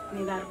चाहिँ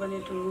निधार पनि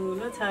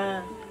ठुलो छ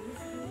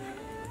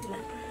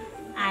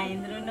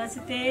आइन्द्र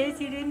नसुते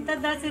सिरिन त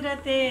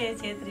दशरथे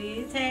छेत्री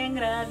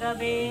छ्याङ्ग्र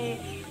गबे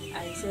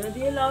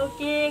ऐश्वर्य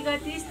लौके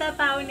गतिस्ता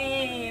पाउने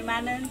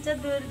मानन्छ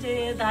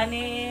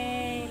दुर्योधने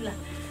ल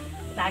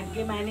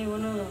भाग्यमानी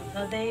हुनु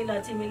सधैँ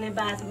लक्ष्मीले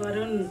बास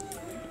गरून्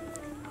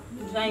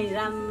ज्वाइँ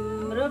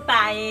राम्रो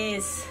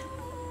पाएस्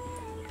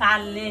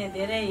पाल्ने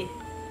धेरै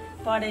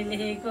पढे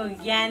लेखेको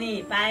ज्ञानी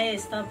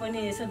पाएस् त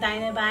पनि यसो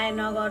दाहिने बायाँ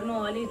नगर्नु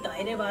अलिक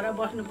धैर्य भएर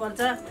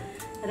बस्नुपर्छ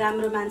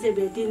राम्रो मान्छे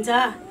भेटिन्छ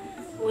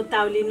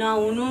उताउली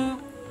नहुनु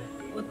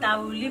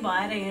उताउली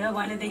भएर हिँड्यो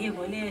भनेदेखि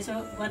भोलि यसो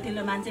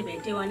गतिलो मान्छे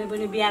भेट्यो भने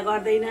पनि बिहा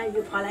गर्दैन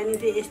यो फलानी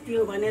चाहिँ यस्तै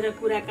हो भनेर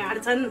कुरा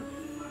काट्छन्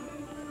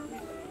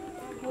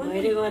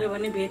भैरी गऱ्यो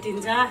भने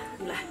भेटिन्छ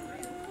ल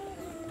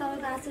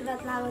तपाईँको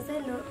आशीर्वाद लागोस् है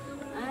ल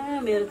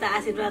मेरो त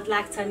आशीर्वाद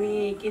लाग्छ नि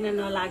किन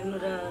नलाग्नु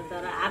र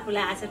तर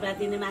आफूलाई आशीर्वाद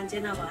दिने मान्छे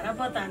नभएर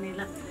पो त नि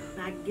ल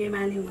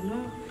भाग्यमानी हुनु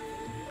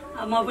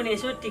अब म पनि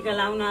यसो टिका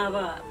लाउन अब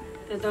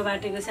त्यो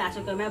दोबाटेको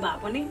सासूकोमा भए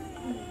पनि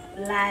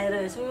लाएर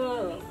यसो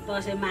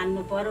दसैँ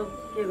मान्नु पर्यो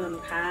के गर्नु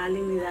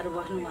खाली निधारो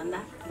बस्नुभन्दा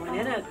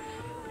भनेर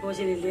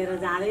कोसेली लिएर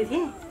जाँदै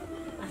थिएँ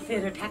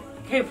तेरो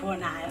ठ्याक्कै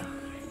फोन आयो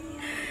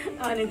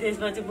अनि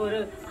त्यसपछि बरु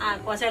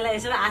कसैलाई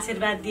यसो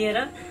आशीर्वाद दिएर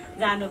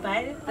जानु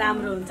पाएँ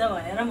राम्रो हुन्छ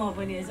भनेर म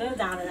पनि यसो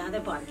जाँदा जाँदै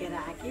फर्केर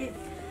आएँ कि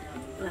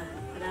ल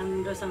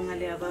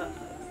राम्रोसँगले अब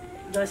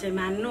दसैँ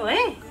मान्नु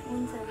है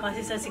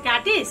खसी ससी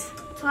काटिस्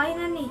छैन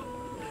नि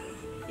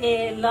ए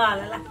ल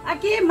ल ल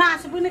के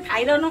मासु पनि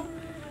खाइरहनु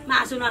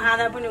मासु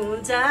नखाँदा पनि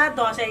हुन्छ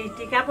दसैँ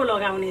टिका पो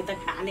लगाउने त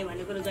खाने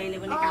भन्ने कुरो जहिले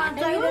पनि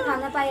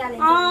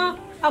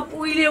अब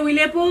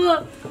उहिले पो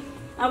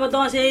अब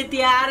दसैँ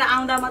तिहार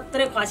आउँदा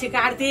मात्रै खसी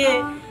काट्थे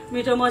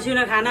मिठो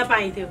मसिनो खाना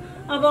पाइन्थ्यो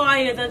अब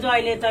अहिले त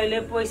जहिले तहिले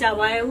पैसा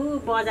भयो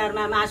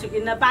बजारमा मासु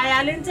किन्न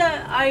पाइहालिन्छ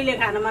अहिले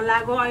खान मन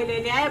लाग्यो अहिले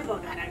ल्यायो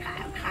पकाएर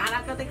खायो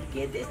खानाको त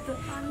के त्यस्तो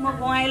म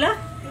गएँ ल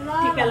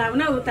टिका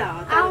लाउन उता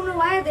आउनु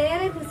भयो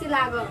धेरै खुसी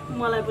लाग्यो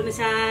मलाई पनि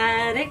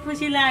साह्रै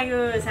खुसी लाग्यो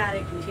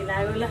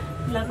ल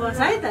ल बस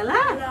है त ल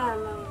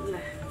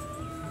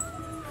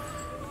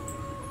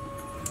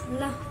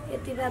ल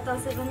यति बेला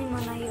दसैँ पनि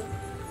मनायो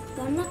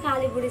धन्न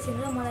काली बुढी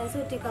छिन् र मलाई यसो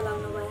टिका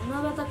लाउनु भयो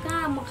नभए त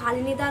कहाँ म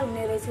खाली निधार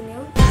हुने रहेछु नि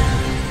हौ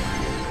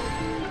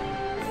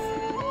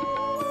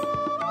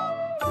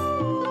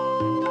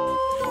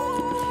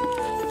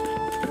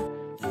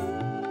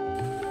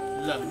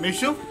ल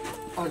मिसु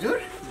हजुर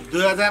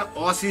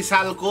 2080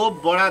 सालको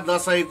बडा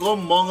दशैंको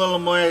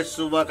मङ्गलमय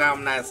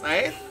शुभकामना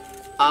सहित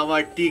अब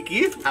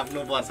टिकी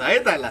आफ्नो पर्छ है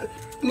त ल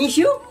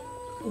मिसु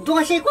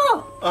दसैँको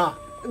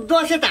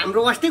दसैँ त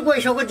हाम्रो अस्ति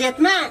गइसक्यो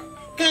जेठमा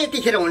कहाँ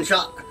यतिखेर हुन्छ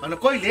अनि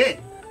कहिले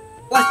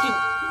अस्ति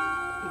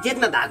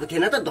जेठमा भएको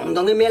थिएन त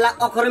धङधङे मेला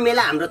अखर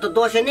मेला हाम्रो त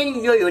दसैँ नै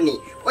यो हो नि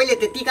अहिले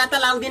त टिका त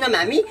लाउँदिनौँ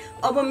हामी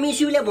अब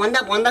मिसुले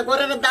भन्दा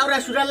गरेर दाउरा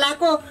सुरुवाल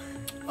लाएको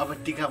अब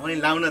टिका पनि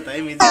लाउन त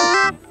है मिसु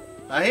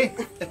है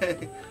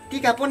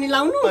टिका पनि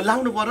लाउनु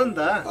पर्यो नि त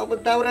अब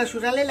दाउरा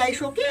सुरुवालै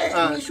लाइसके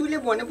मिसुले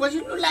भनेपछि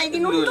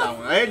लाइदिनु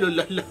है ल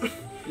ल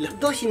ल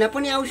दसिना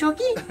पनि आउँछ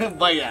कि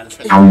भइहाल्छ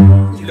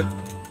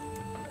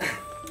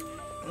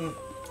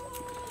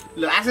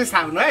ल आशै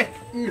साग्नु है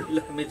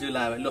ल मिजु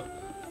लावे ल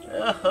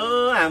ओहो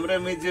हाम्रो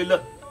मिजु ल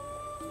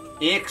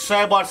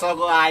 100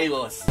 वर्षको आयु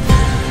होस्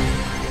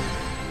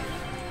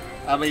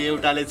अब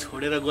एउटाले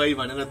छोडेर गई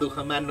भनेर दुःख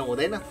मान्नु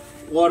हुँदैन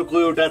अर्को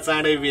एउटा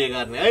चाँडै बिहे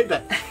गर्ने है त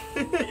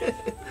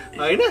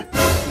हैन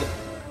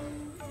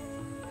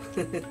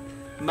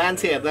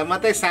मान्छे हेर्दा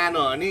मात्रै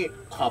सानो हो नि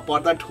खपर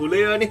त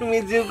ठुलै हो नि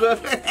मिजुको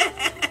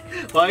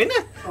हैन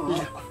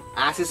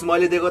आशिष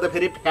मैले दिएको त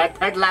फेरि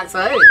फ्याट लाग्छ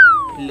है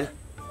ल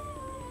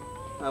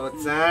अब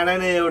चाँडै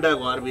नै एउटा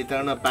घर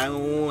भित्र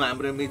पाऊँ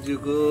हाम्रो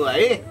मिजुको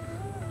है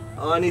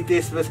अनि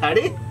त्यस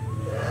पछाडि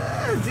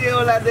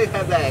जेउला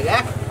देखा जाएगा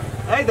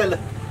है त ल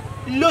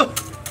ल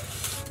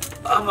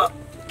अब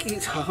के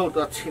छ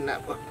दक्षिणा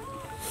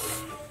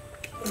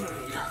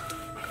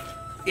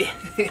ए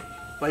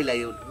पहिला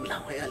यो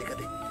लाउ है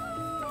अलिकति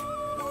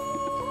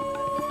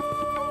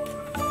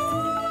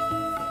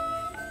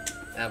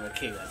अब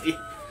के गर्ने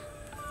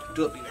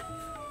टोपीमा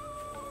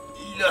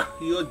ल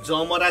यो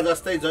जमरा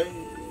जस्तै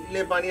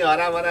जहिले पनि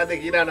हराभरा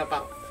देखिरहन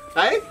पाऊ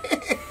है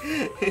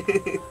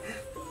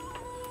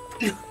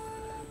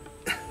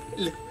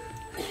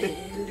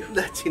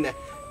दक्षिणा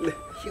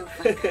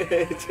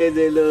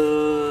छेजेलो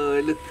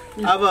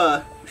अब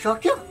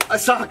सक्यो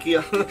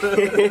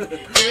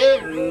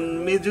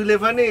मिजुले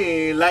पनि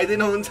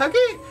लाइदिनु हुन्छ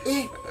कि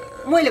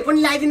मैले पनि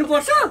लाइदिनु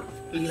पर्छ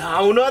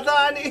लाउन त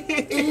अनि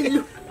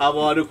अब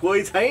अरू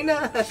कोही छैन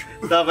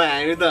तपाईँ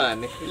हामी त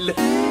अनि ल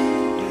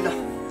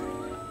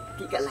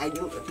टिका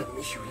लाइदिनु त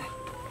मिसुलाई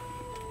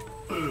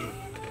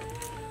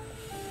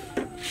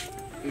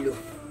लु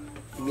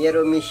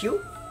मेरो मिसु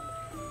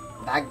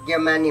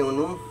भाग्यमानी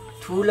हुनु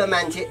ठुलो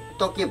मान्छे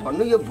त के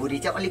भन्नु यो भुरी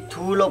चाहिँ अलिक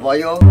ठुलो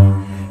भयो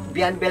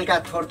बिहान बेलुका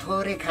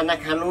थोरै खाना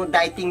खानु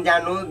डाइटिङ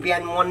जानु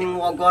बिहान मर्निङ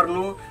वक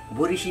गर्नु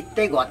भुरी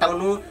सित्तै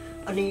घटाउनु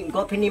अनि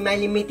गफिनी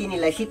माइली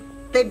मितिनीलाई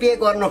सित्तै बिहे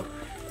गर्नु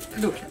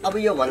लु अब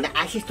यो भन्दा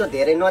आशिष त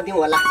धेरै नदिउँ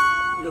होला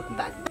लु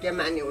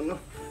भाग्यमानी हुनु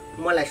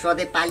मलाई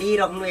सधैँ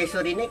पालिराख्नु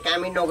यसरी नै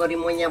कामै नगरी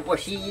म यहाँ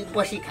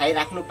बसी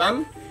खाइराख्नु पाम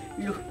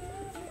लु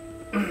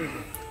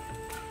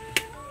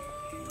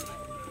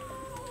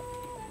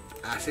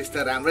आशिष त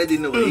राम्रै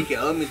दिनुभयो के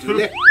हो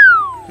मिजुले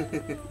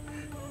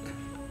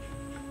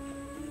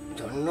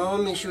झन्न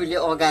मिसुले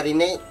अगाडि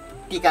नै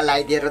टिका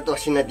लगाइदिएर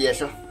दसिना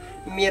दिएछ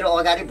मेरो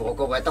अगाडि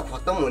भोको भए त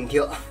खत्तम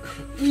हुन्थ्यो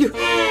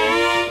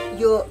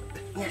यो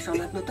यहाँ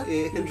समात्नु त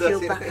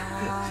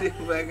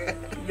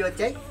यो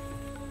चाहिँ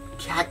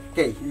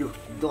ठ्याक्कै लु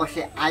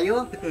दसैँ आयो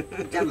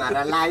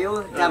जमारा लायो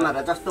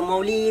जमारा जस्तो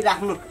मौली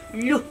राख्नु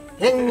लु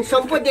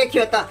हेङसम पो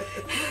देखियो त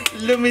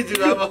लु मिजु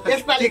अब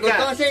यसपालिको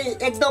दसैँ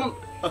एकदम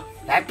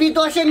ह्याप्पी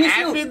दसैँ मिसु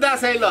ह्याप्पी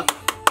दसैँ ल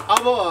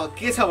अब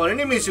के छ भने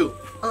नि मिसु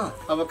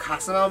अब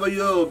खासमा अब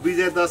यो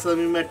विजय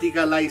दशमीमा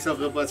टीका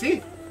लगाइसकेपछि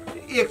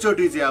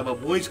एकचोटि चाहिँ अब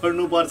भुइँ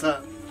छोड्नु पर्छ।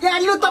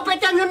 लु तपाईँ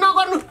टेन्सन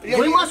नगर्नु,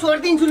 भुइँ म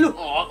छोडिदिन्छु। लु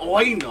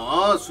होइन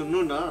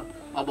सुन्नु न,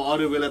 अब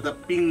अरू बेला त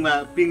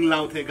पिङ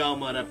लाउँथे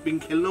गाउँमा र पिङ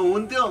खेल्नु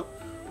हुन्थ्यो,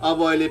 अब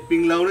अहिले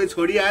पिङ लाउनै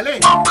छोडिहाले।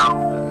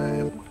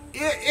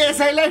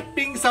 यसैलाई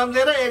पिङ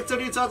सम्झेर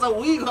एकचोटि चर्चा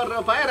उही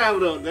गर्न पाए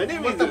राम्रो हुन्छ नि।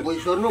 म त भुइँ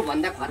छोड्नु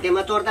भन्दा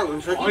खतेमा चढ्दा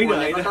हुन्छ कि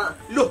भनेको त।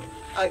 लु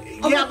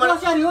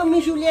कसरी हो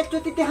मिसुले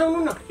एकचोटि देखाउनु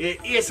न।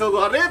 यसो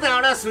गर्ने त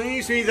एउटा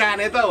सुई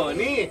जाने त हो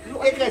नि।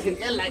 एकैछिन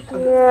यसलाई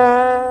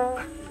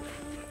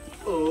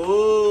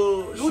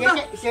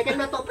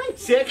सेकेन्डमा तपाईँ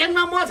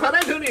सेकेन्डमा म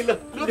छँदै छु नि।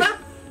 लु त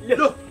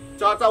लु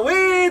चर्चा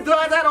उही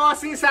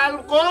 2080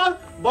 सालको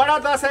बडा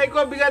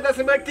दशैंको विजय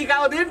दशमी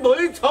टीकाको दिन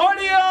भुइँ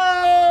छोडियो।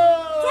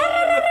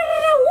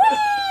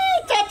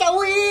 चाचा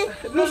उही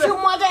मिसु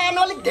मजा आएन,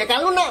 अलिक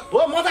ढेकाल्नु न। हो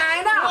मजा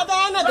आएन, मजा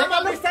आएन,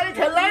 ढेकाल्नु बिस्तारै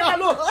खेल्दै न।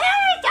 लु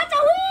चाचा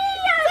उही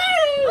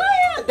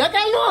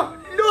ढेकाल्नु।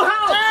 लु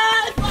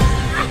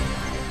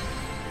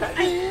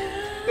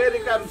फेरि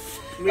काम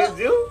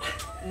मिर्ज्यू,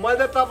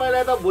 मैले त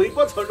तपाईँलाई त भुइँ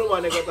पो छोड्नु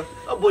भनेको त,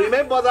 अब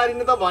भुइँमै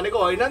बजारिनु त भनेको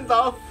होइन नि त।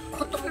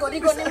 खतम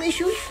गर्ने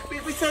मिसु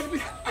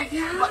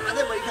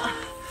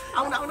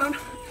आउन आउन आउन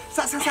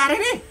साह्रै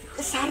नि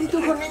साह्रै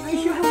दुःख गर्ने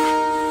मिसु।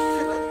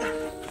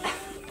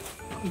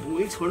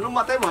 भुइँ छोड्नु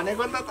मात्रै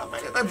भनेको नि त,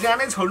 तपाईँले त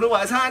ज्यानै छोड्नु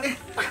भएछ। अनि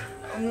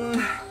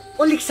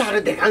अलिक साह्रो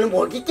देखाल्नु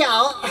भयो कि क्या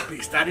हो?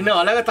 बिस्तारै नै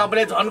होला,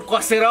 तपाईँले झन्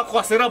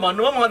कसेर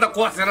भन्नुभयो, म त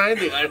कसेर नै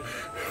देखाएँ।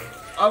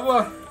 अब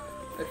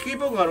के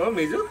पो गरौँ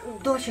मिजु?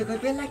 दसैँको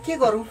बेला के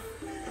गरौँ?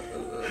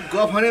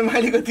 गफने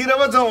मालिकतिर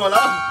पो जाउँ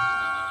होला।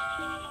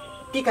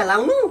 टीका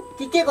लाउनु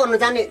कि के गर्नु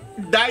जाने?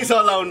 डाइस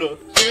लाउनु।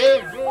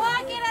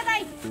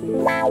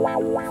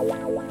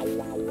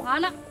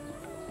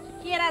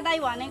 केरा दाई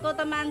भनेको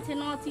त मान्छे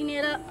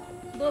नचिनेर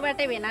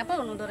दोबाटे भेना पो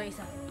हुनुहुँदो रहेछ।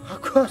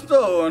 कस्तो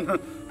हो?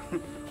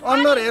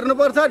 अनुहार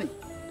हेर्नुपर्छ नि।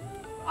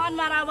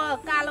 अनुहार अब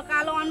कालो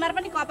कालो अनुहार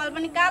पनि, कपाल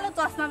पनि कालो,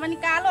 चस्मा पनि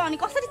कालो, अनि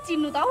कसरी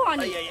चिन्नु त हौ?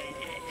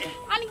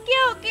 अनि के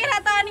हो केरा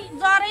त अनि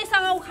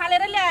जरैसँग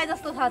उखालेर ल्याए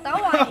जस्तो छ त हौ।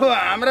 अब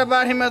हाम्रो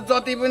बारीमा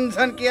जति पनि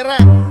छन् केरा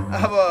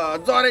अब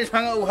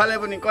जरैसँग उखाले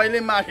पनि कहिले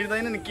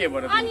मासिँदैन नि, के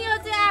भएर? अनि यो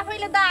चाहिँ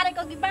आफैले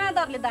दारेको कि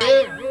बाँदरले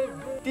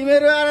दारेको?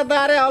 तिमीहरू आएर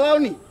दारे हलाउ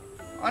नि।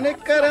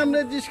 अनेक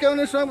राम्रो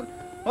जिस्काउने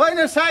होइन,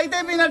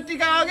 साइतै बिना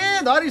टीका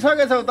अघि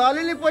धरिसकेछौ त।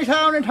 अलिअलि पैसा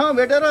आउने ठाउँ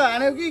भेटेर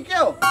हान्यौ कि के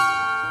हो?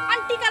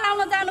 अनि टीका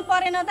लाउन जानु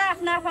परेन त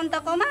आफ्नो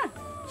आफन्तकोमा?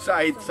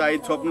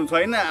 साइद छोप्नु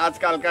छैन।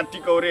 आजकलका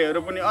टिकौरेहरू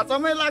पनि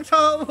अचम्मै लाग्छ।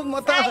 म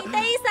त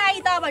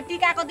साइद अब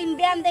टिकाको दिन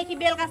बिहानदेखि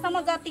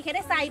बेलुकासम्म जतिखेर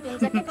साइद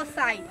हुन्छ के को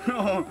साइद?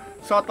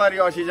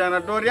 70-80 जना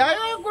डोरी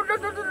आयो,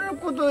 गुडुडु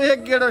कुदो,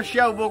 एक गेडो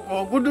स्याउ बोको,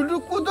 गुडुडु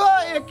कुदो,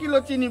 1 किलो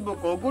चिनी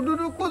बोको,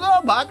 गुडुडु कुदो,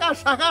 भाका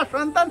साखा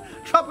सन्तान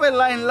सबै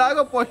लाइन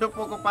लाग्यो, पैसो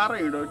पोको पारो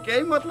हिँडो।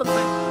 केही मतलब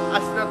छैन।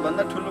 आशीर्वाद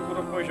भन्दा ठुलो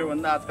कुरो पैसो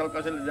भन्दा आजकल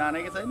कसैले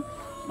जानेकै छैन।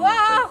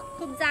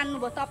 खुब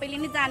जान्नुभयो तपाईँले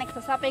नि, जानेको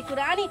छ सबै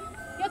कुरा। अनि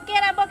यो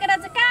केरा बोकेर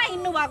चाहिँ कहाँ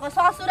हिँड्नु भएको?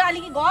 ससुराली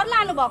कि घर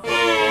लानु भएको?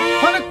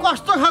 अनि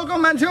कस्तो खालको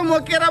मान्छे हो? म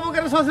केरा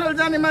बोकेर ससुराली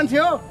जाने मान्छे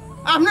हो?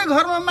 आफ्नै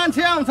घरमा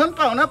मान्छे आउँछन्,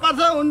 पाहुना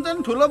पाछा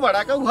हुन्छन्, ठुलो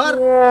बडाको घर,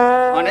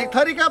 अनेक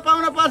थरीका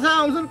पाहुना पाछा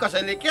आउँछन्।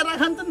 कसैले केरा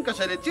खान्छन्,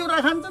 कसैले चिउरा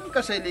खान्छन्,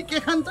 कसैले के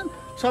खान्छन्,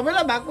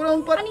 सबैलाई भाग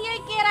पुऱ्याउनु पर्यो। अनि यही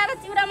केरा र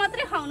चिउरा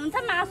मात्रै खुवाउनुहुन्छ,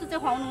 मासु चाहिँ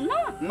खुवाउनुहुन्न?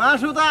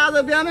 मासु त आज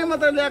बिहानै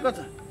मात्रै ल्याएको छ,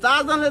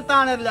 4 जनाले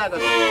तानेर ल्याएको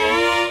छ।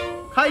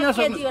 खाइन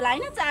सक्नु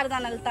होइन, 4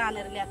 जनाले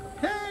तानेर ल्याएको।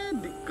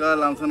 दिक्क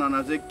लाउँछ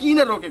नाना चाहिँ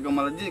किन रोकेको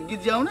मलाई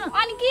गीत गाउन?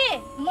 अनि के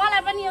मलाई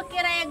पनि यो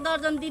केरा 1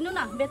 दर्जन दिनु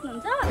न,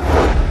 बेच्नुहुन्छ?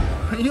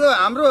 यो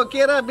हाम्रो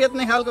केरा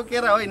बेच्ने खालको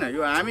केरा होइन।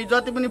 यो हामी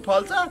जति पनि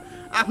फल्छ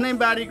आफ्नै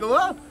बारीको हो,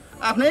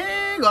 आफ्नै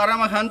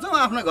घरमा खान्छौँ,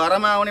 आफ्नो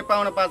घरमा आउने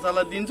पाहुना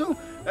पाछालाई दिन्छौँ।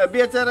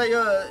 बेचेर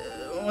यो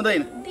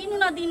हुँदैन। दिनु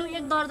न दिनु,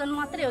 1 दर्जन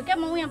मात्रै हो क्या।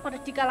 म यहाँ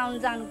पर टीका लाउन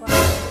जानु पर्छ।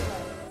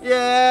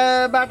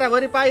 ए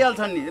बाटाभरि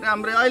पाइहाल्छन् नि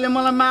राम्रै। अहिले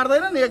मलाई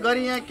मार्दैन नि यो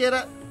गरी यहाँ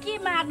केरा के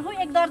मार्नु?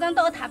 1 दर्जन त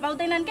थाहा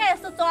पाउँदैनन् क्या।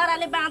 यस्तो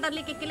चराले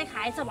बाँदरले केले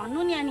खाएछ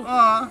भन्नु नि। अनि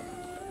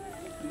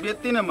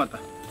बेच्दिन म त।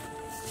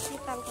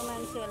 नेपालको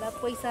मान्छेहरूलाई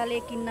पैसाले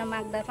किन्न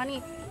माग्दा पनि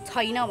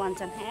छैन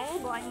भन्छन्। हे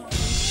गएँ म।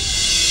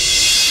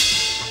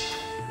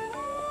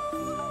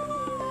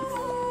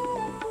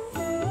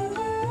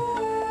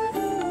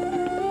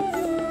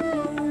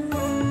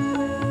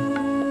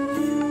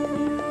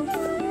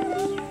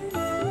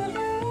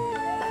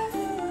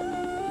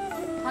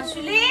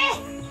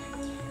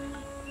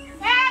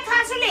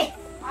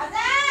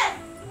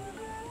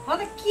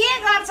 के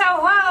गर्छौ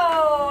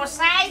हो?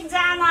 साइड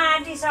जान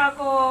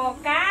आँटिसक्यो।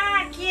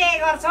 कहाँ के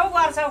गर्छौ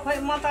खोइ।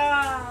 म त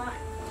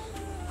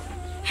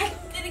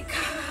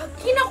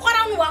किन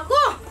कराउनु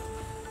भएको?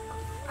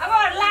 अब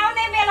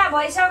लाउने बेला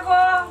भइसक्यो।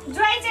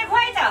 ज्वाइँ चाहिँ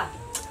खोइ त?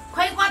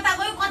 खोइ कता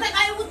गयो कता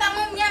गयो। उता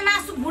म यहाँ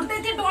मासु भुट्दै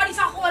थिएँ,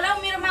 डढिसक्यो होला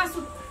मेरो मासु।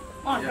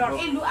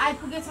 लु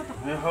आइपुगेछ त।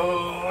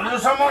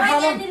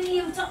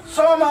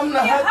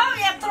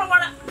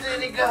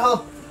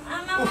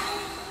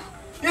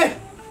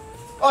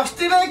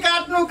 अस्ति नै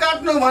काट्नु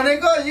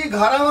भनेको यी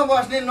घरमा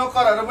बस्ने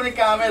नोकरहरू पनि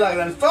कामै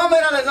लाग्दैन।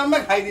 चमेराले जम्मै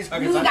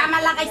खाइदिइसकेछ। लुगामा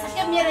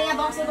लगाइसक्यो मेरो यहाँ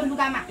बसेको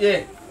लुगामा।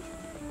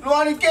 लु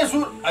अनि के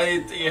सुर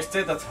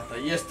यस्तै त छ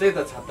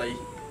त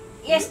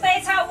यस्तै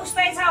छ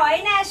उस्तै छ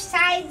होइन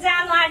साइज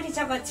जानु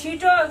आँटिसक्यो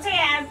छिटो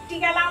चाहिँ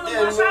टिका लाउनु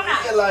पर्छ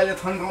न अहिले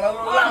थन्काउला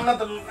लाउन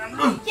त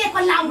के को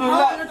लाउनु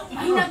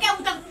हैन के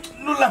उता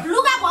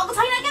लुगा भएको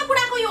छैन के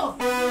बुढाको यो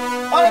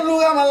अरे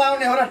लुगामा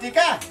लाउने हो र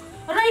टिका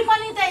रै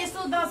पनि त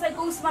यस्तो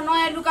दसैँको उसमा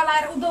नयाँ लुगा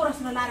लाएर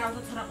उदौरसमा लाएर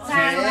आउँछ छोराको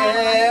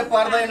ए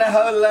पर्दैन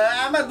होला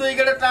आमा दुई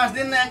गेडा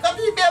टाँस्दिन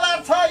कति बेला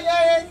छ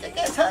यहाँ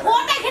के छ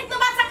फोटो खिच्नु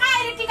पर्छ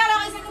काहिले टिका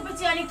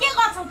लगाइसकेपछि अनि के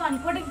गर्छौ त अनि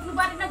फोटो खिच्नु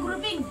पर्दैन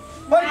ग्रुपिङ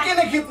मैले किन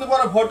खिच्नु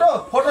पर्यो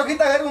फोटो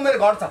खिच्दाखेरि उमेर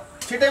घट्छ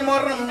छिटै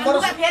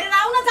मर्न फेरि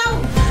आउन जाऊ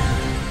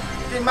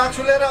ती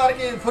माक्सु लिएर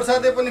अर्कै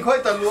फुर्सदे पनि खोइ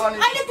त लु अनि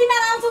अहिले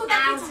तिनीहरू आउँछ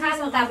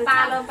उता त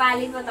पालो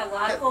पालीको त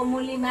घरको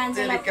मुली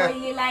मान्छेलाई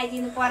पहिले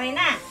लगाइदिनु परेन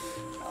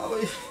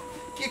अब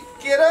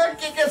के र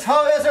के छ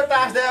यसो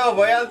टाँस्दै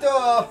भइहाल्थ्यो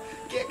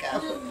के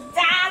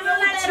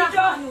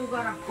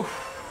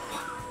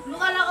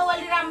लुगा लगाऊ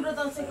अलि राम्रो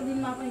दसैँको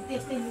दिनमा पनि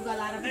त्यस्तै लुगा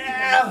लाएर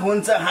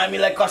हुन्छ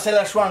हामीलाई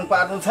कसैलाई स्वाङ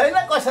पार्नु छैन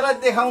कसैलाई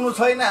देखाउनु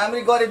छैन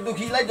हामी गरिब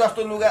दुखीलाई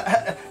जस्तो लुगा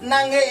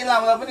नाङ्गै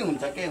लाउँदा पनि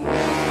हुन्छ के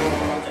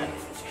हुन्छ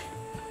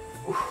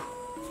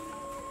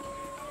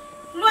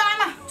लु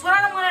आमा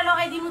छोरालाई मलाई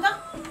लगाइदिनु त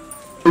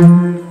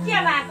के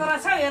भएको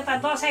रहेछ यो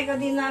त दसैँको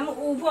दिनमा पनि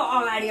ऊ पो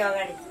अगाडि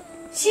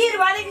शिर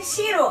भनेको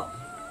शिर हो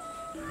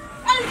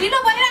अनि ढिलो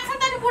भइरहेको छ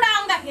त नि बुढा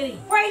आउँदाखेरि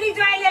पहिले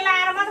ज्वाइँले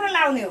लाएर मात्र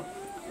लाउने हो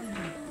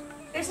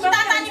त्यस्तो त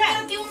नि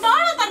मेरो तिउन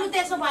डढ त लु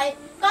त्यसो भए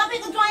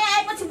तपाईँको ज्वाइँ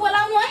आएपछि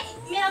बोलाउनु है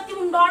मेरो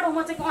तिउन डढ हो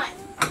म चाहिँ कहाँ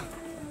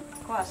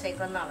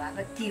कसैको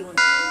नभएको तिउन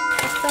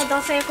यस्तो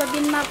दसैँको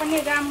दिनमा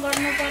पनि काम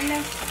गर्नुपर्ने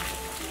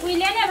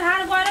उहिले नै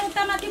भार गएर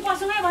उता माथि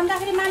पसौँ है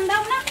भन्दाखेरि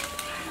मान्दाउ न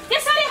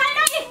त्यसरी खाइन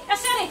कि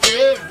यसरी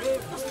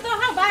कस्तो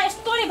खा भा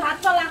यस्तोरी भात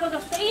चलाएको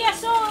जस्तो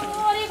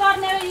यसरी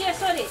गर्ने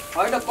यसरी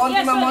होइन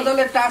कम्तीमा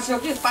मजाले टार्स्यो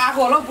कि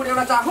पाएको होला बुढी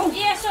एउटा चाखौँ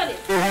यसरी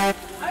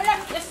अहिले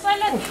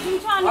यसैले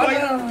दिन्छ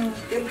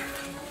अनि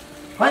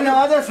होइन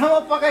अझैसम्म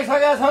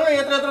पकाइसकेको छ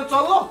यत्रो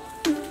चल्लो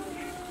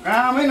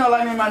कामै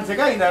नलाग्ने मान्छे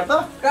क्या यिनीहरू त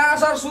कहाँ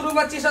सर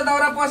सुरुमा चिसो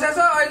दाउरा पसेछ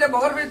अहिले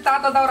भर्खर फेरि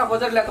तातो दाउरा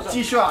खोजेर ल्याएको छ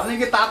चिसो हाल्ने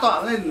कि तातो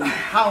हाल्ने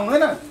थाहा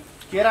हुँदैन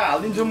केरा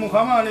हालिदिन्छु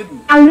मुखमा अनि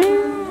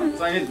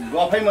चाहिँ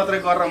गफै मात्रै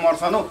गरेर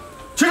मर्छन् हौ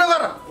छिटो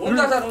गर हुन्छ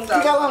सर हुन्छ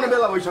टिका लाउने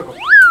बेला भइसक्यो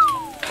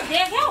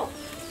देख्यौ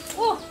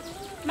ऊ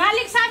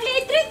मालिक साहबले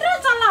यत्रो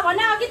चल्ला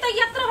भने अघि त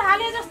यत्रो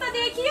भाले जस्तो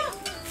देखियो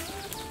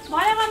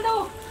भयो भन्दा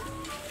ऊ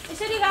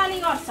यसरी गाली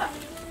गर्छ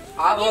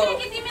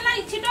कि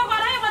तिमीलाई छिटो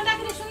गरायो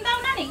भन्दाखेरि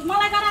सुन्दाउन नि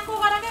मलाई गराएको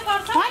गराएकै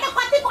गर्छ होइन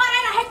कति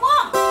गराइराखेको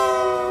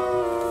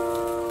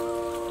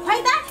खै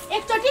त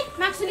एकचोटि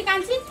माक्सुली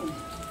कान्छी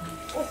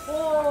ओहो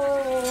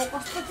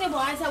कस्तो चाहिँ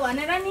भएछ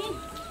भनेर नि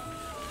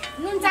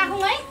नुन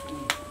चाखौँ है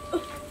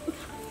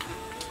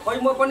खै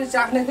म पनि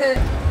चाख्ने थिएँ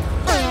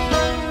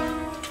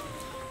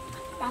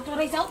तातो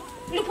रहेछ हौ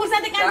लु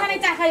फुर्सदे कान्छा नै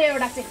चाखायो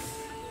एउटा चाहिँ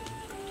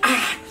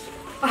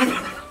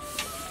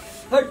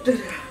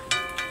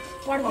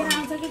पड्केर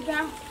आउँछ कि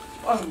क्या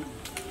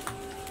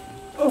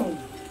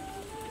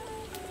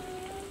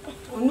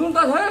नुन त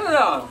छैन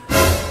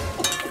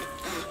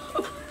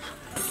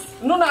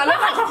नुन हाल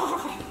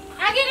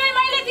अघि नै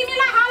मैले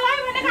तिमीलाई हाल है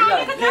भनेको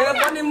हालेको थिएँ के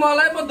पनि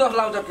मलाई पो दोष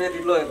लाउँछ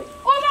फेरि लोएर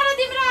ओ मलाई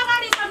तिम्रो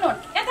अगाडि छ नोट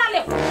यता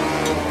ल्याऊ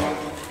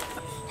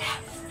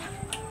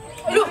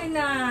होइन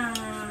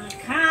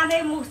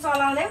खाँदै मुख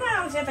चलाउँदै पो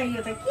आउँछ त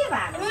यो त के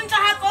भएको नुन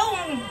चाहेको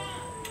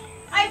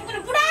आइपुग्नु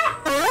बुढा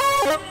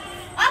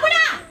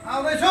बुढा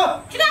आउँदैछु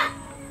किन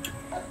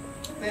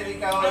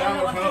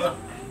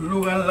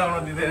लुगा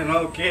लाउन दिँदैन हौ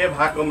के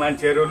भएको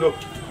मान्छेहरू लु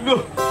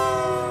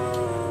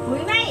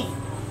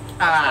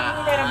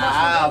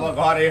अब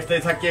घर यस्तै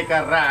छ के का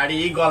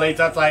राडी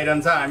गलैचा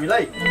चाहिरहन्छ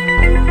हामीलाई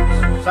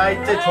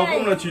साइड चाहिँ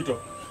छोपौँ न छिटो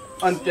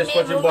अनि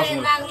त्यसपछि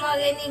बस्नु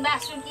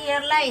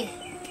बासुकीहरूलाई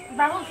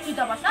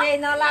केही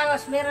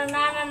नलागोस् मेरो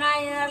नाना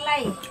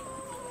नानीहरूलाई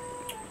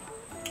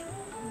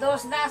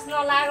दोष दास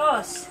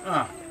नलागोस्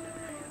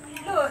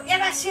लु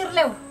यता शिर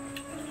ल्याऊ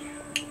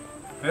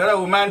हेर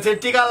ऊ मान्छे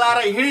टिका लाएर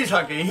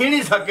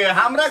हिँडिसके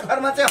हाम्रा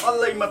घरमा चाहिँ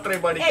हल्लै मात्रै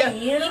बढी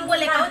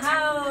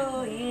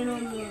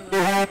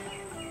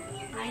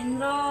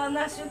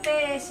नसुते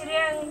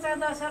श्रेयङ्च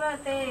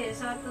दशरथे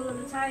सतुल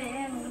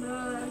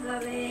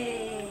गरे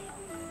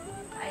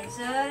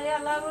ऐश्वर्य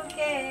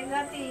लौके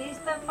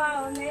गतिस्त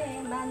पाउने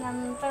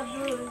अनन्त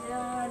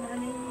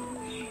दुर्जननी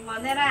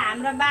भनेर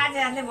हाम्रो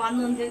बाजेहरूले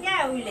भन्नुहुन्थ्यो क्या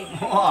उहिले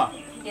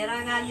हेर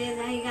गाजे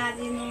झै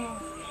गाजिनु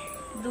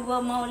दुबो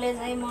मौले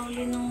झै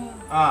मौलिनु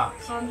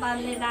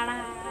सन्तानले डाँडा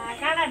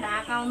काँडा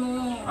ढाकाउनु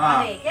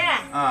अरे क्या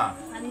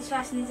अनि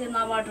स्वास्नी चाहिँ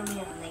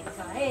नबटुल्नु भनेको छ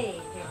है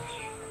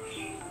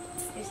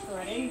त्यस्तो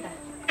अरे नि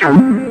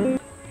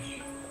त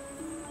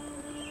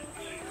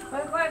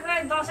खोइ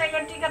दसैँको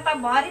टिका त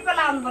भरि पो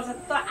लाउनुपर्छ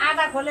त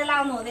आधा खोले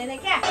लाउनु हुँदैन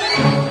क्या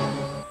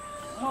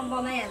म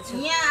बनाइहाल्छु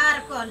यहाँ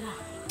अर्को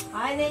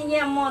होइन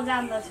यहाँ म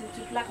जान्दछु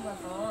चुप लाग्न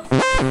त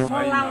म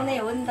लाउने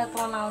हो नि त त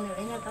लाउने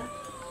होइन त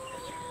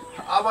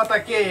अब त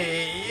के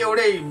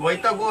एउटै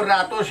भइतको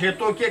रातो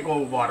सेतो के को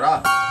भर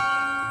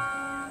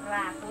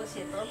रातो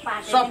सेतो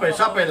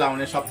सबै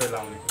लाउने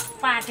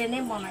पाटे नै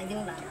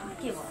बनाइदिउँ न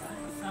के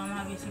भयो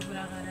समावेशी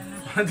कुरा गरेन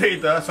त्यही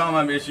त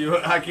समावेशी हो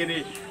आखिरी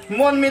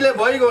मन मिले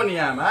भइगयो नि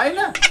आमा हैन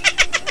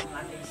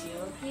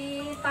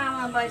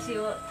तामावासी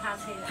हो थाहा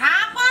छैन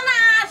थापन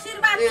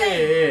आशीर्वाद ए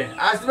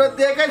आशीर्वाद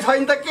दिएकै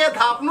छैन त के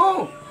थाप्नु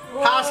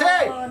थाहा छ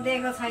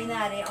दिएको छैन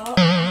अरे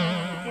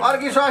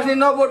अर्की स्वास्नी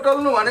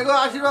नबोटल्नु भनेको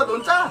आशीर्वाद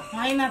हुन्छ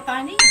होइन त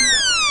नि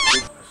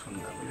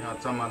सुन्दा पनि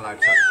अचम्म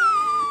लाग्छ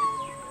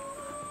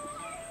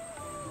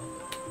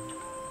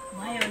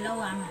भयो लौ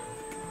आमा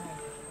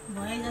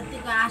भए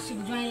जतिको आशिक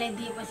ज्वाइँलाई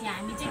दिएपछि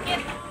हामी चाहिँ के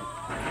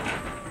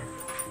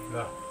ल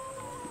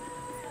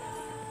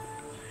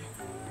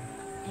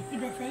यति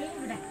बस्दै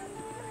बुढा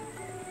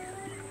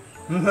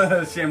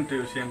सेम टु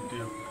यु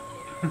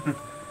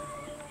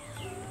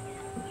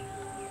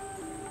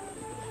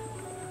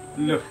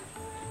ल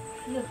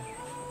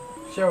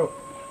स्याउ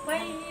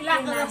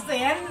पहिलाको जस्तो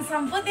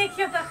हेर्नुसम्म पो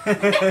देख्यो त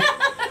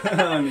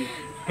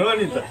हो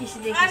नि त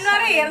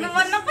अनुहार हेर्नु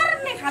मन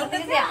नपर्ने खालको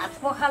हात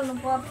पखाल्नु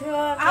पर्थ्यो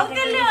आउ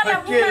त्यसले होला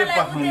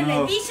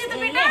मुमालाई दिसे त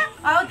बेटा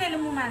आउ त्यसले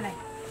मुमालाई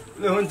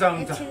ल हुन्छ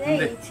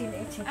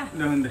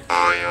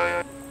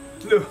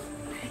ल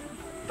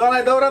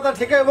तँलाई दौरा त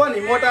ठिकै भयो नि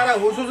मोटाएर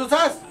हुसुसु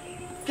छस्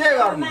के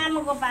गर्नु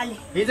मामुको पाली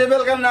हिजो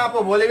बेलुका नापो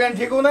भोलि बिहान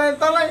ठिक हुँदैन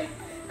तँलाई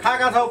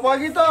खाका छौ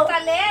पगि त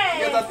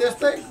के त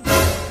त्यस्तै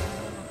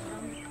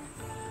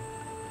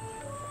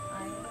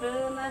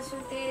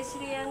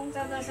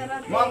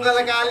मङ्गल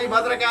काली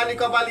भद्रकाली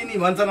कपालिनी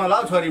भन्छन् होला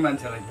हौ छोरी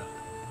मान्छेलाई त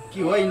कि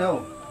होइन हौ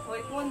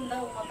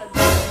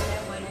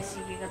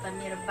सिकेको त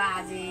मेरो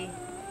बाजे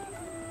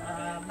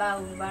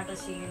बाबुबाट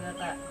सिकेको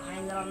त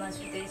हरेन्द्र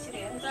नसुते श्री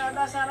हुन्छ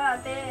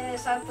दशरथे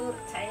सतुर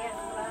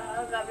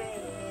गवे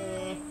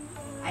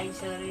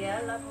ऐश्वर्य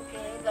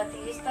लम्के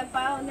गतिस्त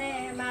पाउने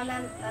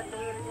मानन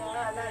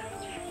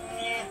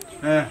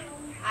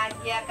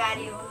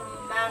आज्ञाकारी हुनु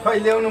खै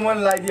ल्याउनु मन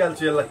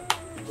लगाइदिइहाल्छु यसलाई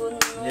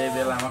यही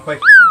बेलामा खै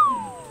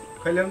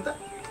ल्याउनु त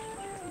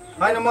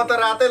होइन म त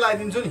रातै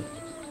लगाइदिन्छु नि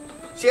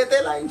सेतै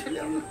लगाइदिन्छु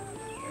ल्याउनु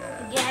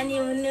ज्ञानी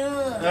हुनु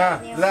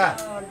ल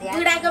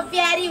बुढाको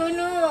प्यारी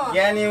हुनु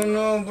ज्ञानी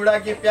हुनु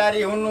बुढाकी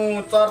प्यारी हुनु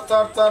चर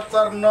चर चर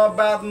चर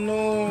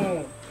नबाध्नु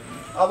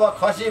अब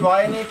खसी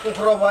भए नि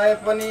कुखुरो भए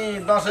पनि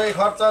दसैँ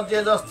खर्च जे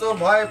जस्तो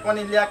भए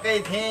पनि ल्याएकै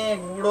थिएँ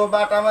बुढो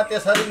बाटामा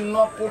त्यसरी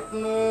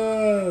नकुट्नु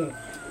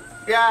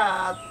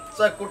प्याज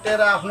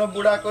कुटेर आफ्नो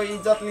बुढाको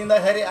इज्जत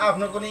लिँदाखेरि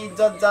आफ्नो पनि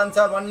इज्जत जान्छ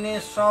भन्ने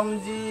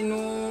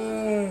सम्झिनु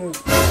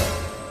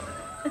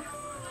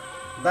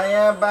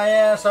दायाँ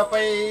बायाँ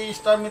सबै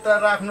इष्टमित्र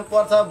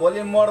राख्नुपर्छ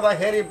भोलि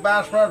मर्दाखेरि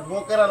बाँसमा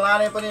बोकेर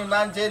लाने पनि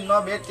मान्छे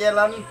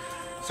नभेटिएलान्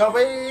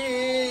सबै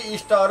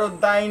इष्टहरू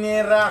दाहिने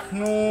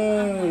राख्नु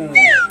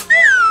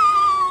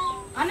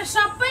अनि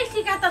सबै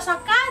टिका त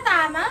सक्का त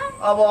आमा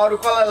अब अरू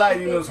कसलाई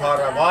लगाइदिनु छ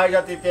र भए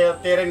जति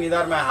तेरै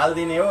निधारमा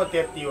हालिदिने हो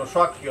त्यति हो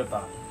सकियो त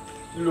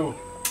लु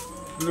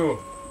लु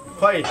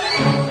खै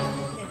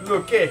लु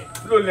के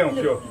लु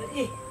ल्याउँथ्यो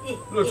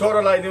लु छोरो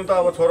लगाइदिउँ त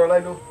अब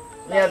छोरोलाई लु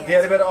यहाँ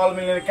धेरै बेर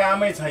अल्मिने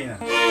कामै छैन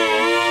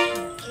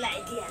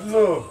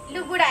लु लु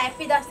बुढा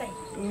ह्याप्पी दसैँ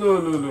लु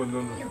लु लु लु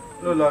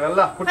लु लगा ल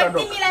खुट्टा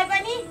डोक तिमीलाई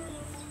पनि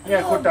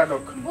यहाँ खुट्टा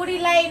डोक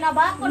बुढीलाई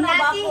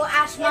नभएको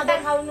आश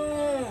नदेखाउनु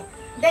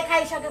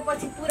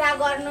देखाइसकेपछि पुरा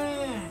गर्नु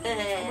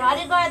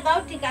घरि गयो त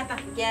टिका त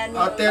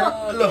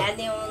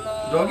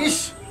ढोगिस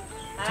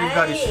ठिक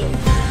गरिस्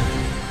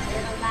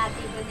मेरो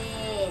नाति पनि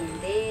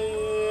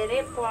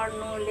धेरै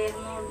पढ्नु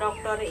लेख्नु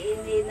डाक्टर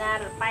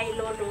इन्जिनियर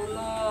पाइलट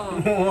हुनु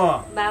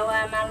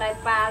बाबुआमालाई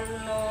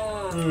पाल्नु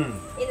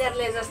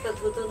यिनीहरूले जस्तो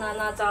थुतु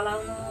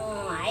नचलाउनु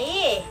है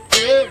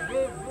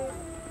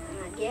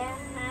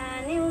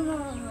ज्ञानी हुनु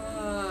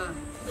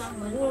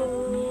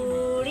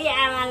बुढी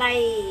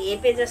आमालाई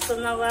हेपे जस्तो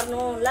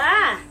नगर्नु ल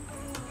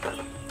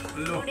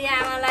बुढी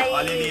आमालाई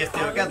अलिअलि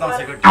यस्तै हो क्या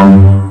दसैँको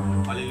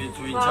अलिअलि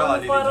चुइन्छ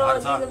अलिअलि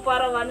झर्छ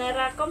पर भनेर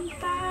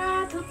कम्ता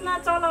थुत्न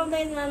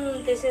चलाउँदैनन्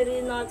त्यसरी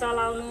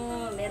नचलाउनु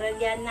मेरो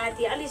ज्ञान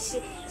नाति अलि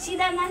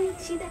सिधा नानी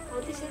सिधा हो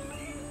त्यसरी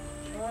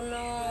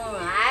हुनु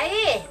है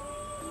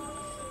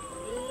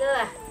ल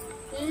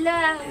ल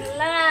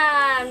ल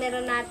मेरो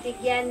नाति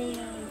ज्ञानी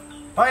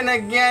होइन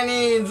ज्ञानी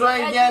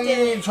ज्वाइँ ज्ञानी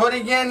छोरी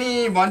ज्ञानी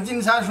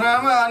भन्छन्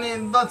सासूआमा अनि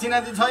दक्षिणा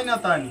चाहिँ छैन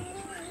त अनि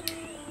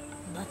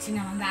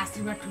दक्षिणा भन्दा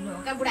आशीर्वाद ठुलो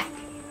हो क्या बुढा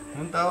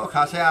हुन त हो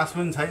खासै आश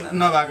पनि छैन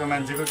नभएको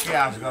मान्छेको के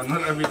आश गर्नु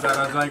र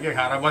बिचरा ज्वाइँकै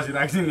खाएर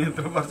बसिरहेको नि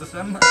यत्रो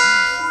वर्षसम्म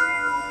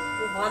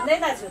भन्दै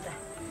त छु त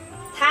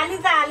थाली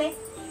त हाले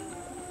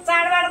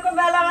चाडबाडको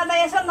बेलामा त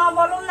यसो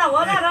नबोलौँ न हो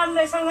न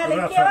राम्रैसँगले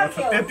के हो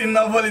त्यति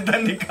नबोली त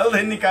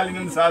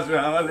निकालिनु सासू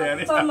आमाले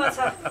अरे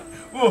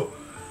ऊ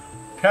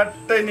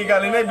फ्याट्टै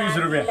निकालिनै 20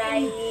 रुपियाँ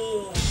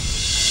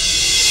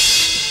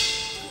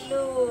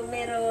लु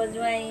मेरो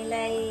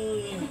ज्वाइँलाई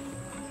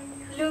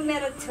लु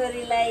मेरो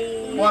छोरीलाई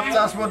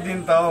 50 पो दिन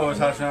त हो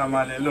सासू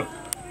आमाले लु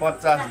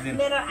 50 दिन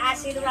मेरो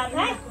आशीर्वाद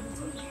है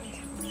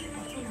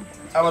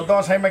अब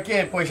दसैँमा के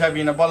पैसा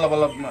बिना बल्ल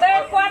बल्ल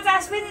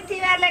 50 पनि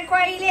तिमीहरूले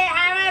कहिले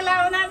आमा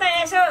लाउन त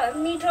यसो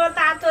मिठो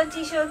तातो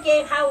चिसो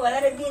के खाऊ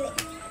भनेर दिने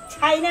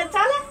छैन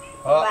चल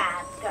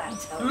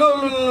लु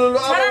लु लु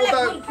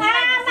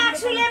अब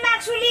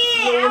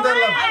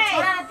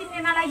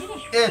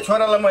ए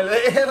छोरालाई मैले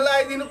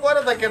लगाइदिनु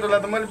पर्यो त केटोलाई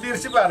त मैले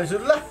बिर्सी पारेछु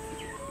ल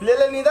ले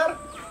निधार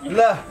ल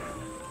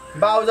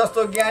बाउ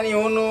जस्तो ज्ञानी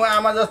हुनु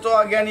आमा जस्तो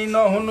अज्ञानी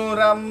नहुनु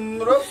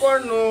राम्रो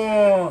पढ्नु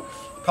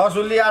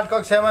थसुली 8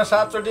 कक्षामा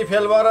 7 चोटि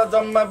फेल भएर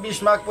जम्मा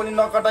 20 मार्क पनि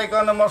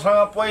नकटाइकन मसँग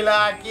पहिला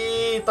आकी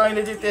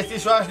तैँले चाहिँ त्यस्तै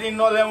स्वास्नी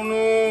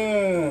नल्याउनु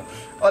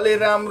अलि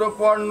राम्रो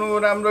पढ्नु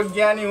राम्रो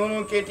ज्ञानी हुनु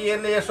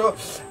केटीहरूले यसो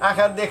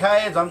आँखा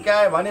देखाए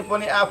झम्काए भने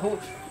पनि आफू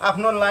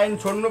आफ्नो लाइन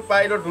छोड्नु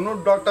पाइलट हुनु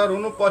डाक्टर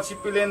हुनु पछि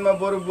प्लेनमा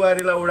बरु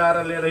बुहारीलाई उडाएर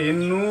लिएर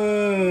हिँड्नु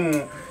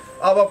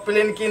अब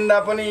प्लेन किन्दा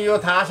पनि यो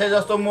थासे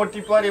जस्तो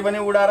मोटी पऱ्यो भने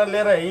उडाएर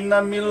लिएर हिँड्न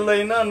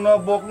मिल्दैन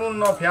नबोक्नु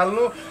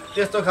नफ्याल्नु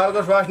त्यस्तो खालको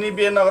स्वास्नी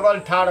बिहे नगर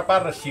अलिक ठाडो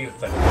पारेर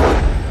सिर्छ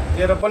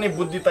तेरो पनि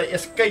बुद्धि त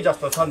यसकै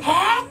जस्तो छ नि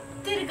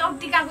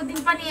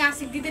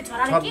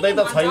छँदै त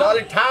छैन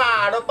अलिक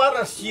ठाडो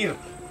पारेर सिर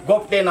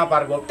गोप्टे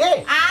नपार गोप्टे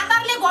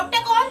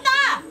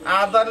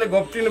आदरले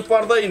घोप्टिनु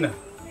पर्दैन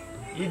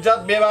इज्जत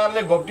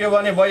व्यवहारले घोप्टियो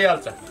भने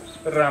भइहाल्छ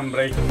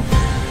राम्रै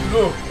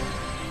लु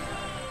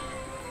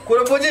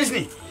कुरो बुझिस्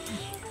नि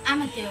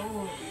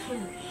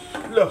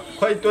ल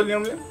खै तँ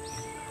ल्याउँ ल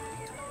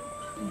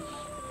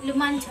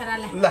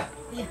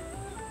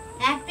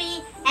Happy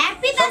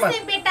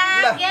दसैँ बेटा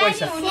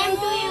ज्ञानी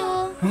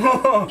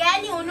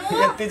हुनु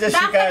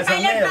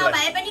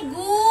भए पनि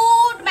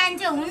गुड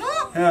मान्छे हुनु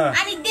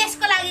अनि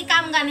देशको लागि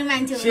काम गर्ने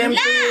मान्छे हुनु ल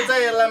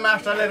चाहिँ यसलाई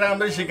मास्टरले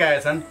राम्रै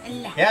सिकाएछन्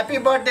happy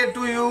birthday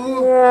to you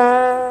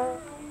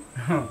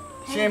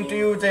same to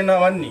you चाहिँ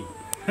नभन्नी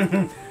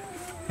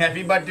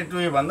ह्यापी बर्थडे टु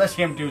यु भन्दा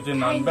सेम टु यु चाहिँ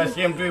नभन्दा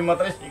सेम टु यु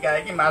मात्रै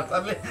सिकाए कि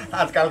मास्टरले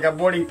आजकलका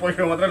बोर्डिङ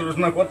पैसा मात्रै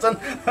लुस्न खोज्छन्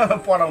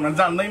पढाउन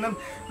जान्दैनन्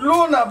लु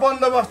न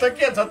बन्दोबस्त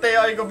के छ त्यही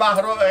अहिलेको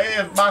बाख्रो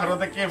बाख्रो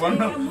त के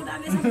भन्नु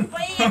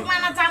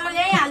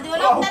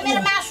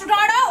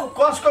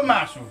कसको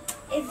मासु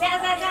ए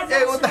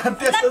उता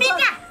त्यस्तो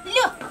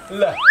ल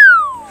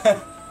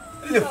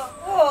लु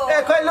ए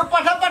खै लु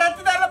पठा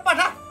तिनीहरूलाई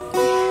पठा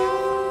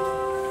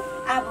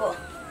अब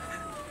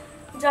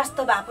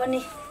जस्तो भए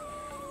पनि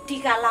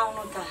टिका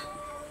लाउनु त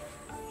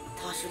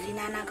थसुली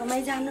नानाकोमै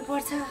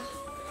जानुपर्छ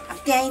अब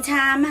त्यहीँ छ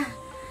आमा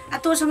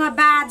तँसँग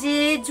बाजे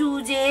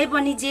जुजे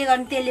पनि जे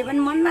गर्ने त्यसले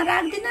पनि मनमा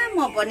राख्दिन म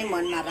पनि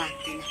मनमा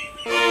राख्दिन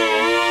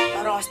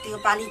तर अस्ति यो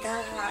पालि त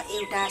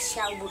एउटा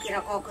स्याउ बोकेर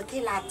गएको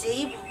थिएँ लाजै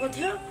भएको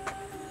थियो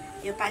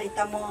यो पालि त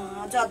म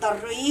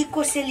जदरै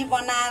कोसेली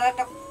बनाएर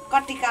टक्क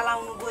टिका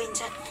लाउनु गइन्छ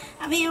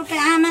अब एउटा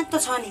आमा त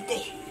छ नि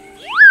त्यही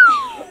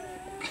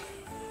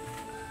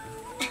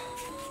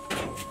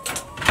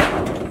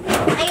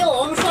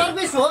होम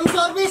सर्भिस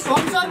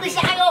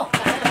आयो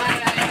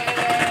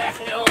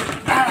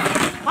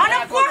भन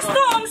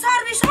कस्तो होम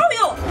सर्भिस हो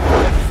यो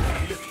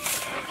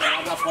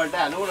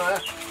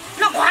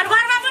ल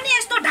घरमा पनि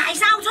यस्तो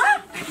ढाइस आउँछ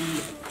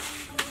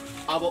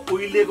अब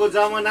उहिलेको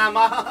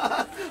जमानामा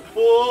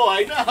पो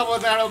होइन अब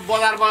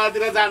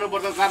बजारतिर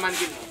जानुपर्छ सामान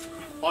किन्नु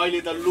अहिले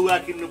त लुगा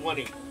किन्नु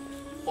पनि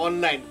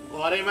अनलाइन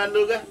घरैमा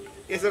लुगा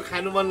यसो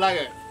खानु मन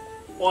लाग्यो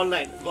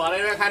अनलाइन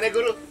घरैमा खाने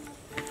कुरो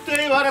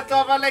त्यही भएर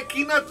तपाईँलाई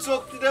किन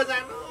चोकतिर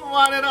जानु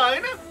भनेर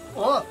होइन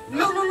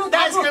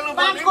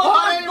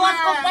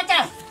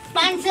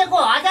 500को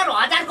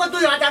 1000को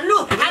 2000 लु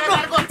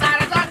 4000को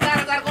 4000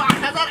 4000को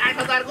 8000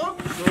 8000को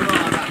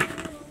 16000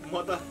 म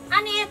त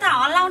अनि यता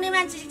हल्लाउने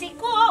मान्छे चाहिँ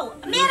को हो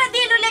मेरो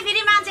दिलुले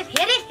फेरि मान्छे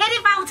फेरि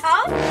पाउँछ हौ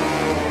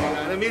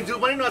अरे मिजु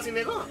पनि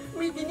नचिनेको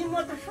मिदिनी म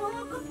त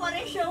सोको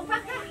परे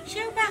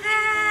सेउपाखा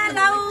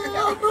लाउ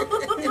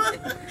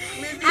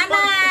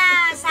आमा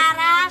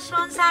सारा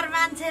संसार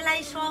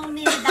मान्छेलाई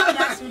सुहाउने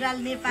दाउरा सुरुवाल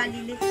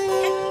नेपालीले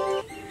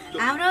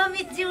हाम्रो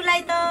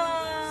मिज्यूलाई त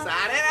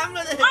साह्रै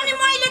राम्रो देखे अनि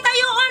मैले त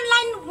यो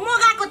अनलाइन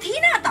मगाएको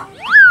थिइन त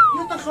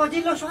यो त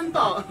सजिलो छ नि त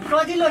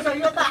सजिलो छ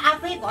यो त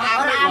आफै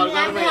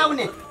घरमै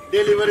आउने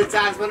डेलिभरी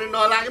चार्ज पनि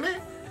नलाग्ने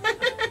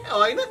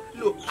होइन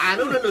लु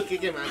हानु न लु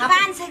के मा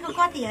 500 को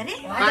कति अरे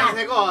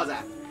 500 को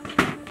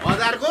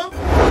 1000 को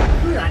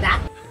 2000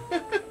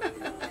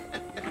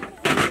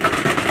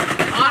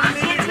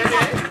 अनलिमिटेड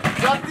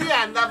जति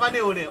हान्दा पनि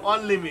हुने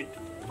अनलिमिट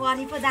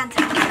परि पो जान्छ म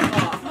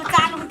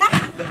चालु त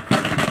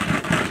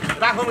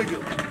राखौ मिजु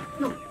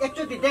लु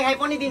एकचोटी देखाइ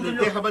पनि दिन्छु लु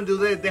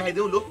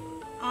देखाइदेऊ लु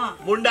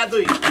मुन्डा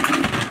दुई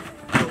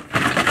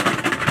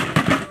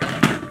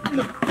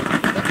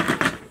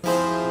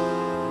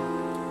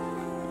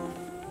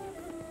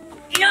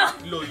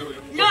लो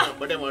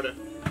बडे मर्डर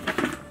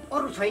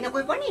अरु छैन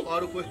कोही पनि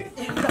अरु कोही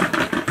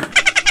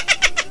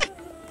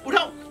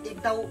उठाऊ एक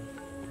दाउ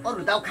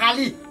अरु दाउ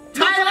खाली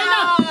छैन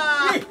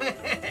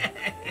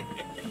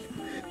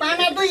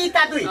पाना दुई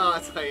इटा दुई छैन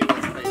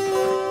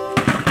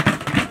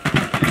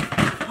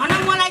भन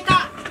मलाई त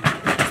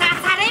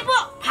सारै पो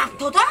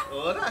फाक्थो त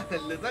हो र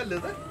ल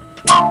त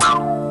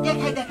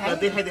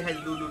देखाइ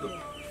लु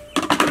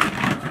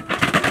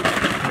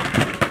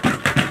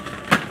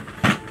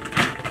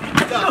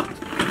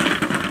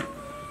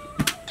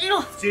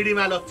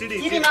चिडीमा ल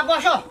चिडीमा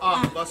बसो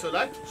बसो ल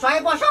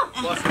 100 बसो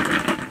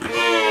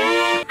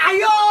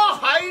आयो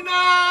छैन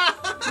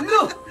लु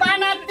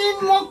पाना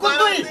 3 मको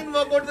 2 3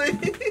 मको 2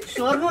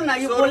 सोर्नु न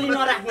यो बोली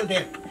नराख्नु दे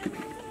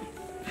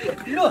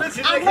लु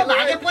आफ्नो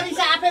भागे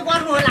परीक्षा आफै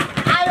गर्नु होला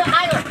आयो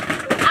आयो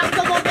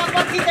आफ्नो म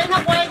पछिदैन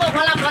गएको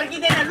खोला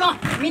फर्किँदैन ल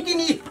मिति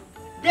नि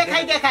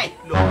देखाइ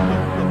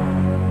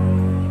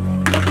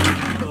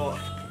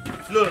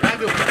लु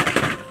राख्नु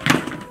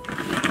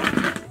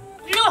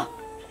लु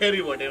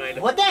फेरि भोटे मैले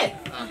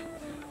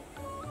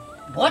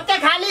भोटे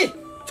खाली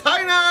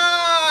छैन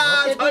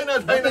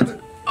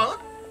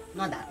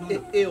नधाक्नु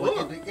ए हो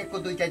एकको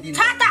दुईटा दिन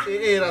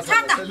ए रस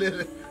ले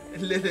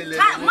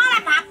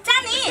मलाई भाग्छ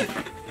नि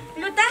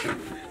लु त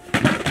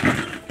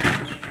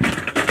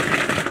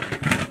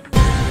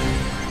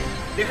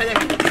देखा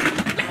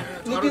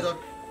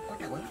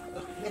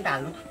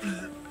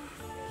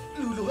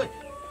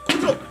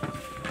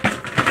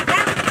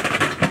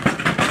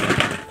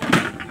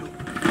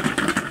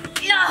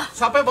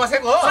सबै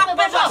बसेको हो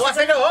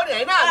नि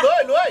होइन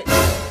लु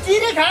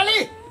चिरी खाली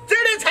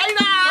चिडी छैन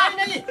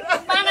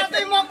पाना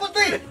दुई मको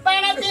दुई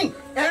पाना तिन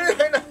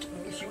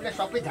शिवले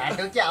सबै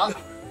झाड्यो क्या हो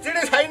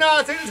चिडी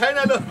छैन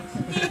लु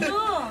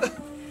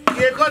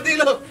के कति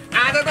लु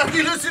आज त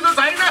दिलु सिलु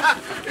छैन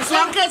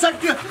सङ्कै छ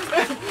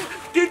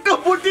टिटो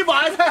बुटी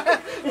भएछ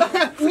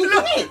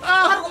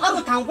अरू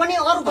ठाउँ पनि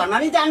अरू घरमा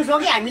नि जानु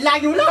सक्यो हामी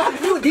लाग्यौँ ल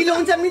ढिलो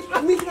हुन्छ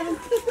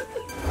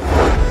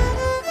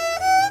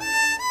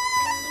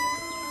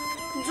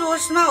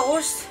जोसमा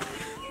होस्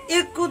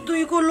एकको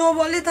दुईको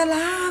लोभले त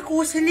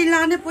कोसेली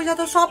लाने पैसा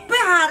त सबै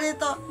हारे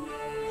त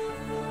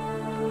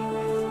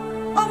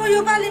अब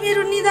यो पालि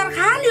मेरो निधार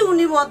खाली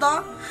हुने भयो त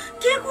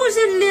के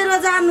कोसेली लिएर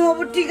जानु अब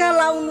टिका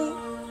लाउनु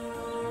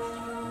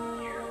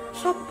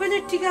सबैले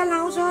टिका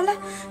लाउँछ होला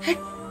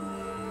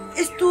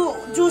यस्तो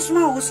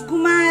जोसमा होस्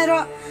गुमाएर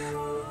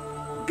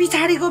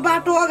पछाडिको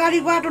बाटो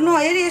अगाडिको बाटो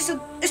नहेरी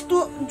यस्तो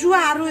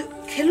जुवाहरू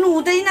खेल्नु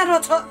हुँदैन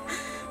रहेछ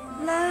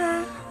ला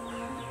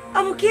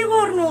अब के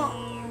गर्नु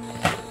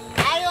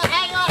आयो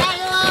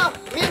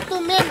main to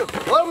main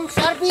home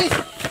service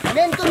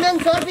main to main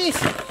service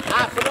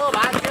आफ्नो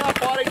भाग्य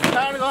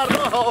परीक्षण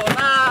गर्नु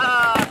होला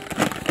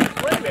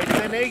कोही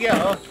भेट्दैन क्या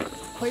हो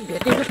खोइ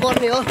भेट्नु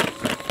पर्ने हो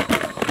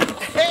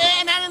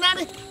ए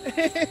नानी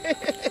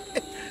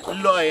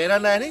ल हेर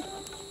नानी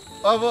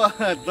अब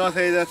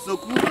दसैँ जस्तो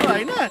कुरो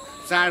होइन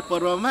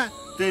चाडपर्वमा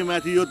त्यही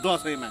माथि यो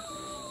दसैँमा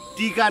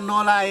टिका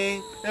नलाए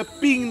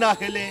पिङ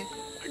नखेले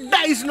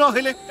डाइस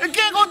नखेले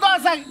के को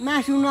दसैँ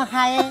मासु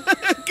नखाए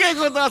के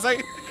को दसैँ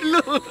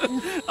लु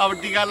अब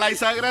टिका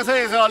लगाइसकेर छ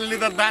यसो अलि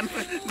त दान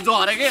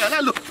झरेकै होला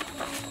लु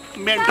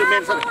मेन टु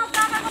मेन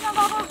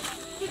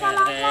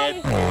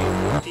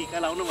टिका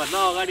लाउनु भन्दा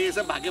अगाडि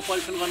यसो भाग्य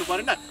परीक्षण गर्नु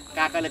परेन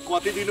काकाले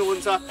कति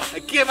दिनुहुन्छ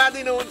केमा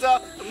दिनुहुन्छ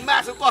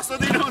मासु कस्तो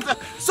दिनुहुन्छ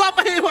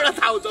सबैबाट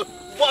थाहा हुन्छ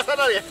बस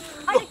न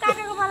अनि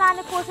काकाको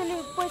बलाले कोसेली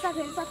पैसा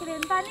फेरि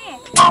सकिदैन त नि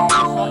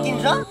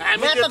सकिन्छ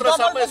हामी त्यत्रो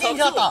सबै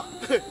सक्छौ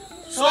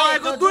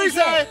 100 को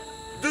 200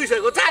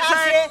 200 को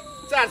 400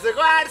 400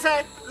 को 800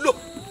 लु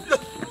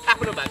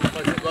आफ्नो भाग्य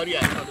परीक्षण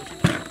गरिहाल्नु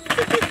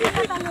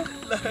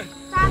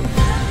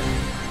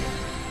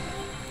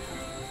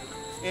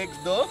 1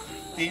 2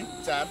 3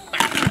 4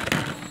 5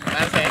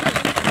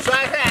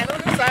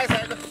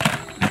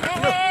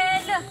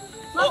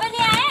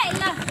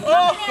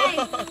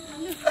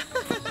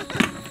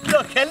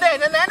 खेल्दै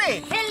होइन नानी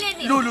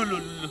लु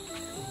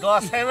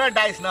दसैँमा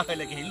डाइस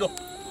नखेले केही लु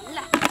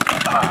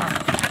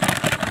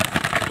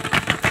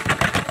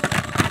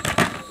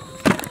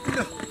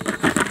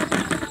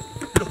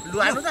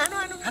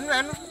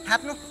हानु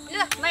थाप्नु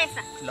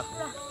ल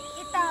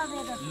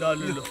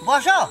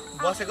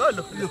बसेको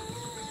लु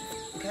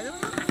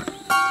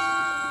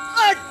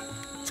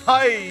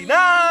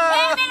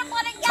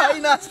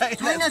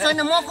छैन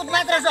मकुत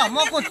मात्र छ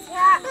मकुत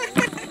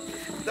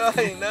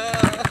छैन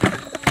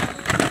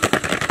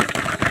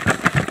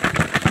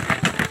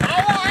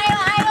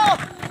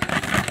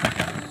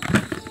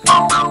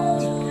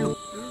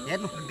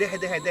हेर्नु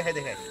देखाइ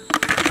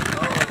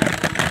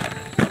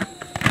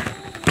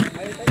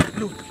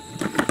लु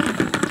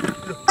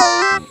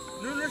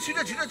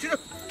छिटो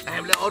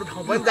हामीलाई अरू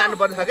ठाउँ पनि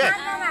जानुपर्छ क्या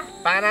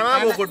पानामा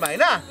मुकुटमा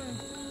होइन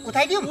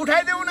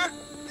उठाइदेऊ न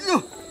लु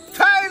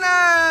छैन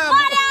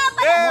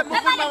ए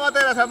मुकुटमा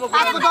मात्रै रहेछ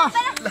मुकुटमा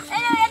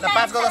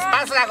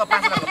 5 लाख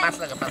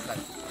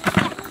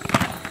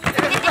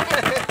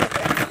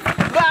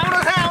ल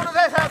आउनु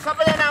छ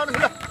सबैजना आउनु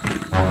ल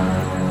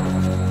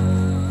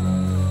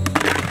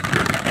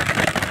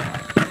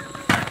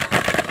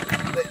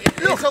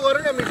यसो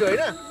गरौँ न मिठो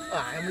होइन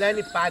हामीलाई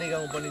नि पारी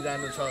गाउँ पनि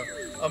जानु छ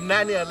अब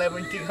नानीहरूलाई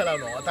पनि टिका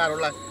लाउनु हतार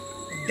होला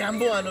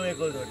ड्याम्बो हानु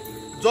एकैचोटि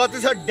जति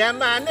छ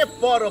ड्याममा हान्ने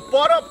परेन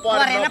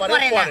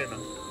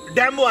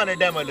ड्याम्बो हाने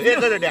ड्यामहरूले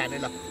एकैचोटि हाने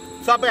ल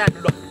सबै हान्नु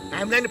ल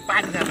हामीलाई नि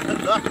पारी जानु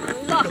ल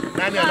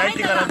नानीहरूलाई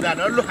टिका लाउनु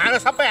जानु लु हाने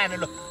सबै हाने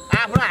ल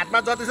आफ्नो हातमा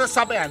जति छ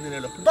सबै हान्दिने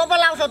ल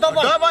डबल आउँछ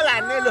डबल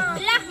हान्ने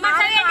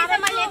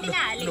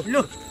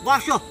लु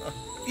बस्यो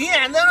यी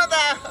हान्दैन त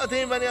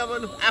त्यही पनि अब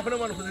लु आफ्नो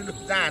मन खुसी लु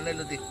जहाँ हान्ने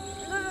लु ती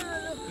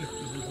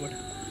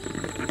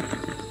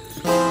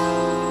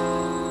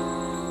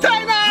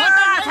छैन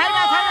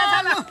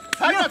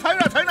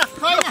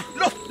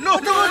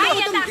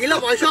ढिलो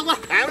भइसक्यो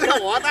हामीलाई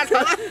हतार छ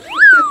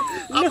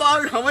अब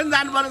अरू ठाउँ पनि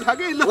जानुपर्ने छ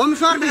कि होम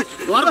सर्भिस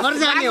घर घर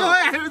जाने हो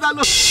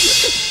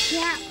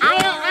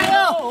आयो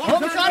आयो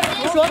home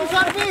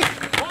service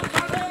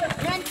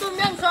main to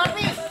main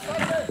service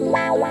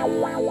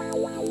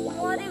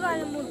मरि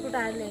गयो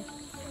मुटकुटाहरूले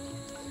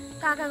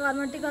काका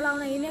घरमा टिका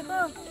लाउन हिँडेको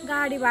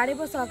गाडी भाडे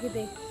पो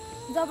सकिँदै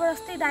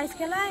जबरजस्ती डाइस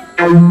खेलाए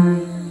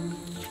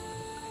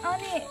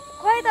अनि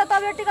खोइ त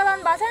तपाईँ टिका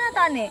लाउनु भएको छैन त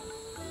अनि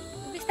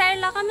बिस्तारै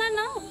लगाउन न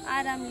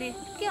आरामले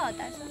के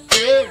हतार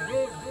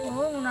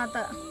हो हुन त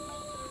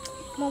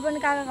म पनि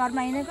काका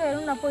घरमा हिँडेको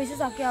हेरौँ न पैसा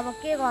सक्यो अब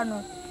के गर्नु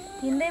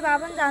हिँड्दै भए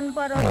पनि जानु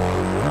पर्यो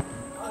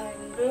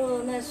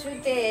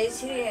सुते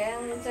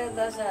श्रीहंस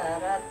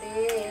दशरथे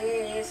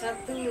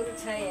सतुर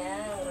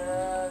छयाङ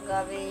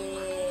गवे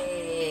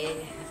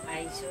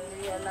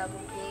ऐश्वर्य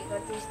लबुके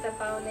गतिस्त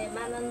पाउने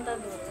मानन्त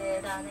धुर्ने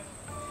राने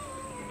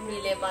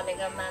बुढीले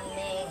भनेको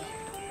मान्ने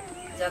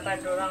जता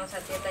डोराउँछ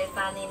त्यतै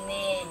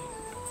तानिने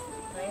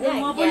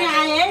म पनि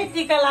आएँ है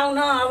टिका लाउन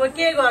अब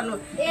के गर्नु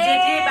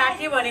जेठी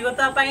बाठी भनेको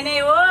तपाईँ नै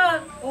हो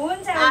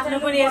हुन्छ आफ्नो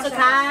पनि यसो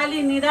खाली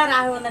निदा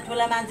राख्यो भन्दा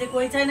ठुला मान्छे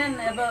कोही छैनन्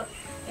अब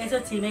यसो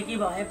छिमेकी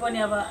भए पनि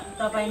अब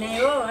तपाईँ नै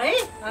हो है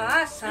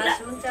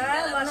हुन्छ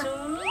बसौँ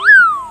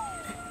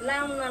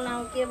लाउँ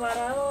नलाउँ के भएर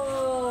हो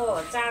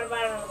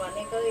चाडबाड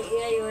भनेको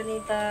यही हो नि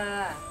त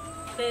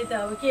त्यही त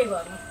अब के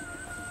गर्नु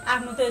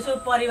आफ्नो त यसो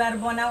परिवार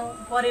बनाऊ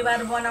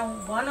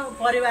भनौँ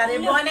परिवारै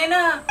बनेन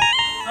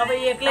अब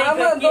एक्लै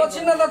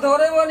दक्षिणा त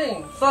थोरै हो नि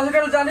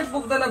ससुराल जाने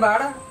पुग्दैन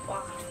भाडा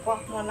म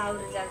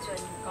लाउनु जान्छु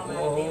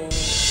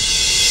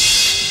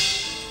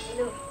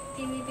नि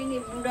तिमी पनि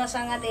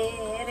बुढोसँग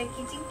धेरै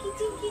किचिङ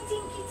किचिङ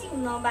किचिङ किचिङ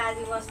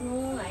नबाजी बस्नु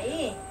है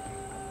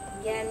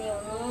ज्ञानी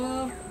हुनु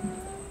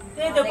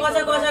त्यही त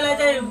कसैलाई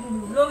चाहिँ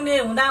लोग्ने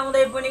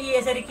हुँदै पनि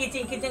यसरी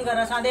किचिङ किचिङ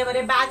गरेर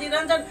सधैँभरि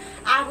बाजिरहन्छन्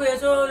आफू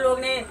यसो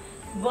लोग्ने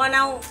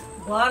बनाऊ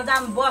घर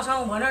जाम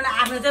बसौँ भनौँ न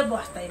आफ्नो चाहिँ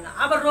बस्दैन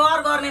अब रहर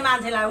गर्ने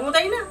मान्छेलाई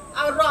हुँदैन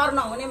अब रहर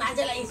नहुने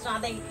मान्छेलाई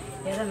सधैँ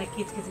हेर न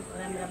किचकिच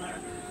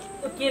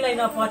राम्रो केलाई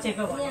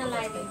नपचेको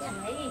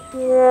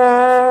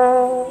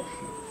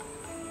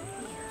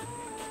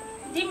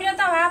तिम्रो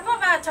त भए पो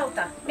भएको छौ त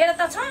मेरो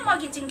त छ म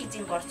किचिङ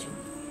किचिङ गर्छु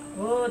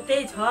हो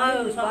त्यही छ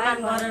सम्मान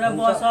गरेर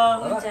बस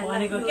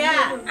भनेको क्या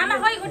आमा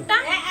खोइ खुट्टा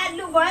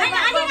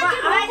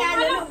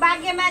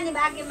भाग्यमानी ल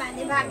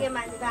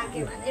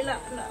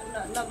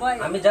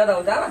हामी जाँदा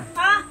हुन्छ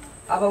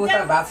अब उता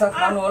भात सात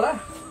खानु होला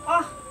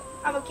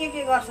अब के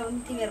गर्छौ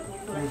तिमीहरूको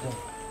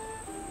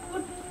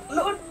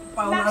कुरा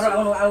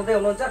पाहुनाहरू आउँदै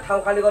हुनुहुन्छ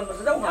ठाउँ खाली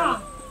गर्नुपर्छ जाउँ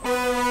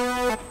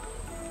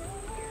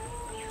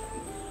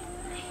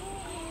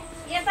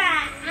यता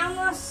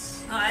आउनुहोस्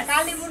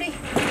काली बुढी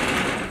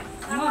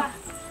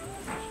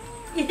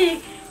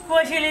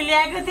कसैले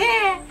ल्याएको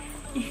थिएँ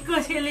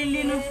कसैले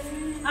लिनु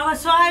अब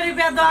 100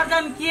 रुपियाँ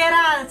दर्जन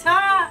केरा छ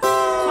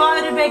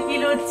 100 रुपियाँ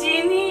किलो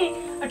चिनी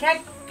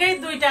ठ्याक्कै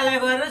दुईटालाई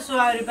गरेर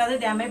 100 रुपियाँ त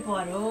ड्यामै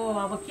पर्यो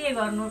अब के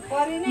गर्नु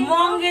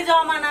महँगी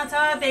जमाना छ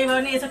त्यही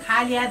भएर यसो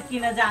खाली हात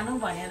किन जानु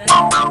भनेर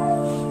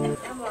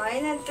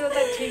होइन त्यो त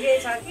ठिकै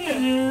छ कि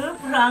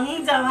रङ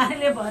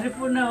जमानाले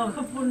भरिपूर्ण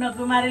भएको पूर्ण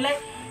कुमारीलाई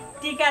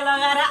टिका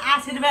लगाएर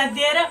आशीर्वाद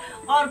दिएर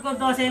अर्को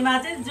दसैँमा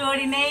चाहिँ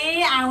जोडी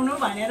नै आउनु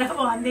भनेर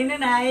भनिदिनु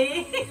न है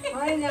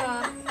होइन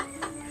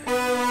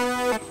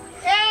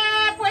ए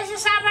पैसा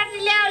साबाटी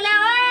ल्याऊ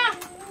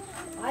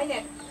होइन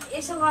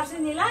यसो गर्छु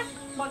नि ल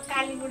म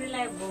काली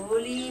बुढीलाई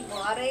भोलि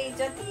भरै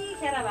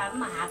जतिखेर भए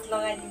पनि हात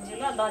लगाइदिन्छु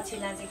ल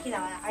दक्षिणा चाहिँ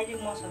किनभने अहिले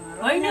मसँग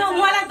होइन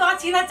मलाई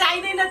दक्षिणा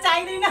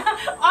चाहिँदैन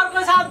अर्को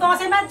साल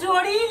दसैँमा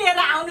जोडी लिएर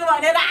आउनु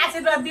भनेर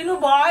आशीर्वाद दिनु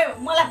भयो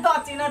मलाई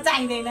दक्षिणा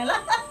चाहिँदैन ल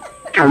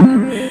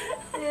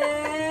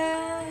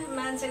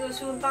मान्छेको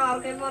सुर त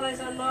अर्कै पो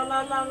रहेछ ल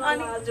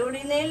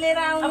जोडी नै लिएर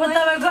आऊ अब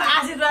तपाईँको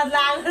आशीर्वाद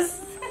लागोस्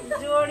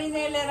जोडी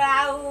नै लिएर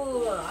आऊ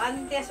अनि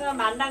त्यसमा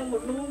भान्डाङ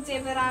भुन्डुङ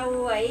चेपेर आऊ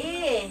है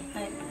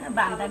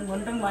भान्डाङ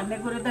भुन्डुङ भन्ने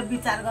कुरो त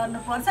विचार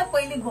गर्नुपर्छ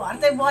पहिले घर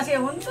चाहिँ बसे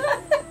हुन्थ्यो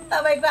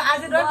तपाईँको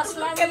आशीर्वाद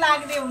के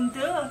लाग्ने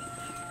हुन्थ्यो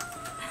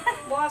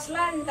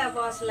बस्ला नि त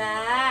बस्ला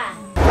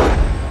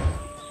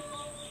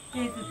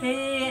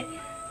त्यही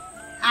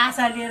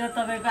आशा लिएर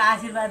तपाईँको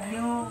आशीर्वाद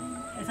लिउँ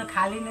यसो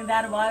खाली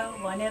निधार भयो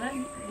भनेर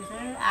यसो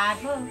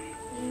आएको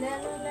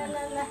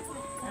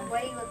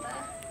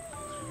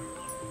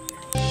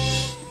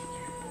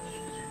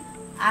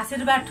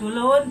आशीर्वाद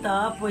ठुलो हो नि त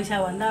पैसा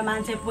भन्दा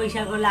मान्छे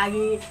पैसाको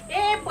लागि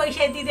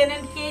पैसा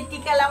दिँदैनन् के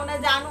टिका लाउन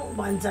जानु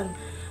भन्छन्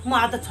म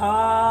त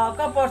छक्क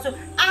पर्छु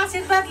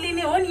आशीर्वाद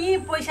लिने हो नि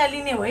पैसा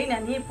लिने होइन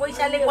नि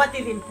पैसाले कति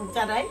दिन पुग्छ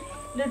र है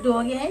ल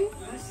ढोगे है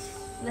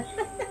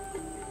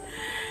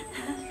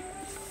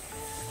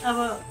अब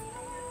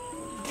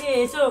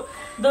यसो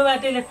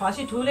दोबाटेले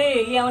खसी ठुलै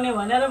ल्याउने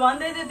भनेर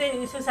भन्दै थियो त्यो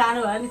यसो सानो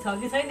भए पनि छ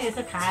कि छैन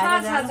यसो खाएर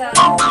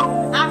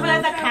आफूलाई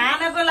त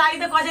खानको लागि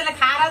त कसैले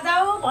खाएर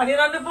जाऊ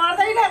भनिरहनु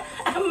पर्दैन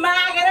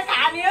मागेर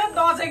खाने हो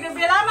दसैँको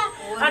बेलामा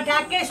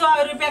ठ्याक्कै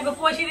 100 रुपियाँको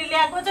कोसिरी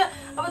ल्याएको छ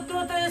अब त्यो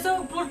त यसो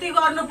पूर्ति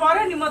गर्नु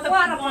पर्यो नि म त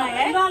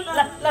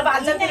ल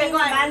भान्सातिर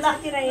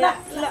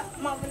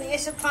म पनि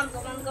यसो फन्को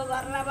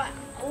गरेर अब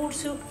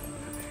उठ्छु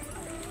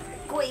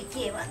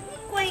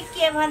कोही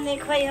के भन्ने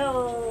खोइ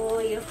हो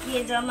यो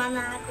के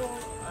जमाना आएको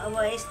अब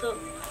यस्तो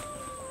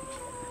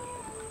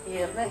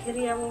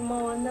हेर्दाखेरि अब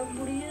मभन्दा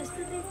बुढी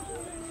जस्तो देख्छु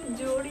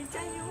जोडी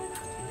चाहियो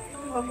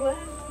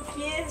भगवान्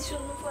के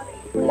सुन्नु पर्यो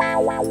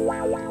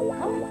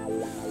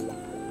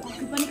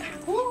कफी पनि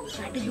खाएको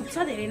घाँटी दुख्छ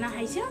धेरै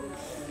नखाइस्यो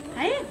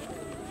है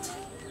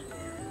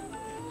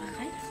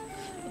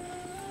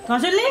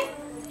हजुरले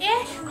ए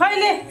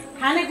खैले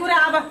खानेकुरा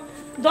अब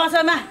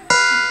दसैँमा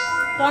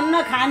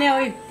टन्न खाने हो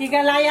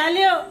टिका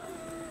लगाइहाल्यो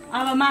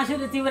अब मासु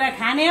र चिउरा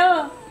खाने हो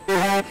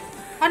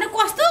अनि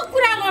कस्तो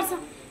कुरा गर्छ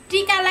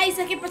टिका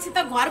लगाइसकेपछि त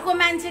घरको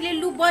मान्छेले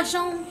लु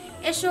बसौँ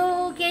यसो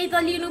केही त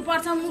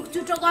लिनुपर्छ मुख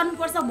चुटो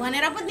गर्नुपर्छ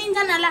भनेर पो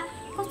दिन्छन् होला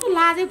कस्तो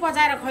लाजै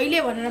पचाएर खैले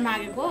भनेर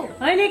मागेको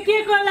होइन के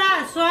को ला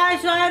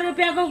 100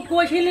 रुपियाँको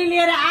कोसेली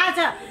लिएर आछ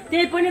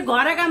त्यही पनि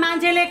घरका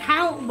मान्छेले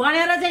खाऊ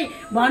भनेर चाहिँ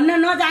भन्न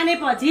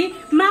नजानेपछि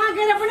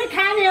मागेर पनि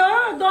खाने हो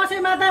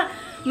दसैँमा त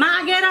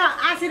मागेर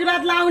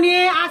आशीर्वाद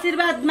लाउने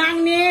आशीर्वाद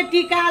माग्ने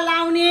टिका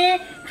लाउने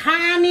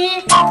खाने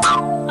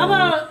अब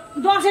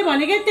दसैँ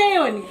भनेकै त्यही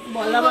हो नि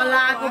बल्ल बल्ल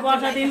आएको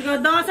वर्ष दिनको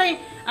दसैँ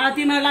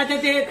तिमीहरूलाई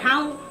त त्यही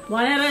खाऊ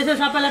भनेर यसो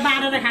सबैलाई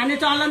बाँडेर खाने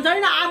चलन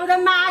छैन अब त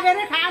मागेर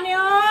खाने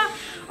हो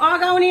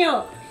अगाउने हो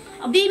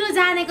दिनु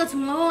जानेको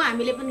छौँ हो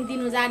हामीले पनि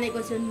दिनु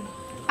जानेको छौँ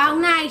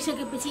पाहुना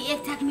आइसकेपछि एक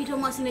थाक मिठो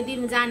मसिनो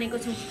दिनु जानेको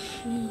छौँ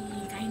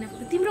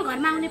तिम्रो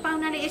घरमा आउने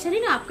पाहुनाले यसरी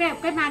नै हप्कै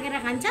हप्कै मागेर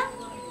खान्छ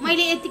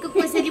मैले यतिको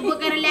कोसेली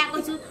बोकेर ल्याएको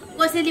छु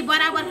कोसेली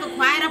बराबरको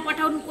खुवाएर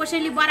पठाउनु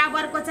कोसेली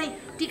बराबरको चाहिँ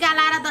टिका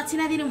लाएर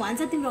दक्षिणा दिनु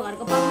भन्छ तिम्रो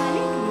घरको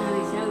पाहुनाले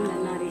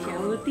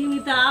नरिसाउ तिमी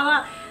त अब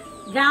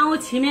गाउँ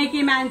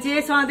छिमेकी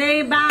मान्छे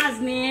सधैँ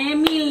बाँच्ने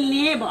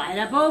मिल्ने भएर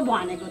पो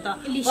भनेको त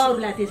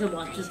अरूलाई त्यसो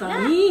भन्छु त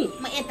नि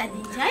म यता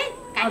दिन्छु है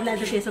अरूलाई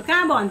त त्यसो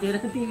कहाँ भन्थ्यो र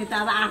तिमी त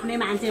अब आफ्नै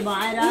मान्छे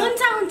भएर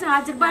हुन्छ हुन्छ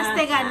हजुर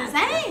बस्दै गर्नुहोस्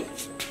है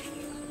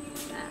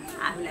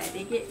आफूलाई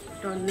देखे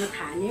टन्नु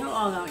खाने हो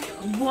अगाउने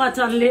हो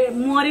वचनले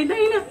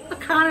मरिँदैन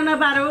खान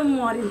नपारेर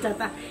मरिन्छ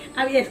त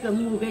अब यसको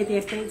मुखै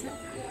त्यस्तै छ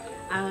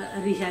अब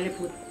रिसाले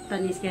फुत्त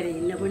निस्केर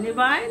हिँड्नु पनि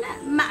भएन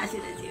मासु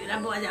र चिउरा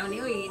बजाउने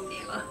हो हिँड्ने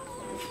हो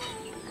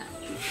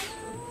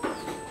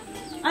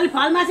अलि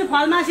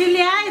फलमासी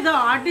ल्याए त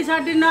हड्डी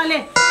सड्डी नले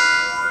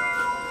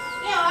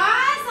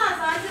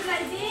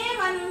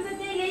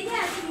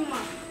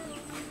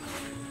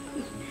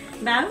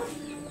बाबु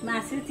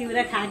मासु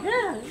चिउरा खाएको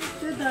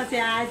त्यो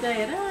दसैँ आएछ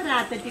हेर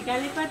रातो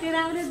टिकाले कति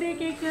राम्रो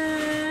देखेको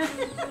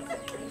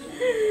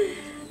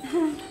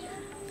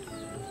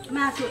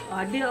मासु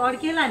हड्डी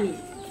अड्केला नि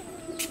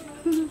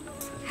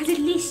हजुर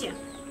लिस्यो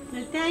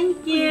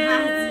थ्याङ्क यू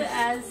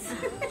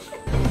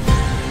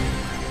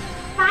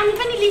पानी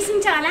पनि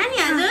लिसिन्छ होला नि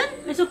हजुर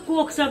यसो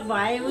कोकसक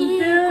भए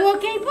हुन्थ्यो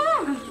कोकै पो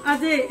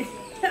अझै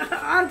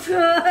अर्को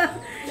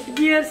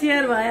बियर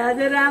सियर भए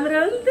अझै राम्रो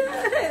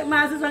हुन्थ्यो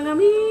मासुसँग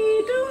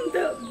मिठो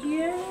हुन्थ्यो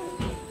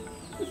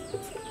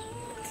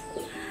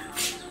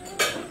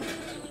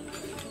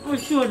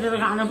सोचेर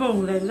खान पो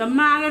हुँदैन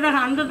मागेर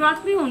खानु त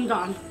जति हुन्छ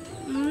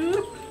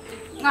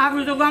आफू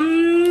त गम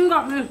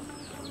गर्ने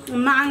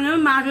माग्ने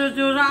मासु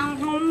चिउरा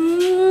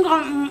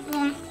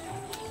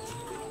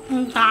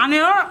खाने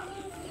हो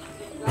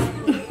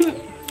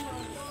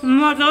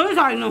मतलब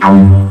छैन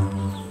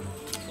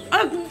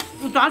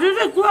दाजु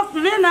चाहिँ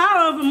कोक्ने न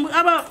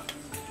अब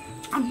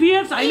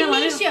बियर छैन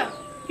भने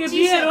के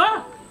बियर हो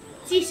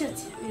चिसो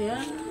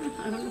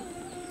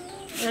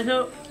यसो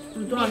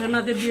दसैँमा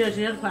त बियर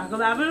सियर खुवाएको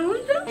भए पनि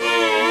हुन्छ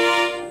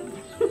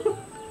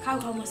खाउ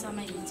म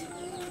समाइदिन्छु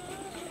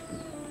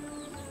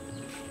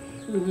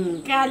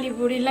काली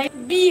बुढीलाई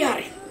बियर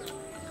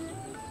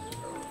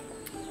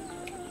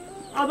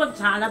अब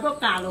छाला पो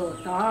कालो हो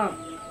त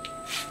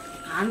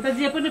खान त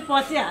जे पनि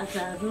पचिहाल्छ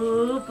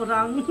रूप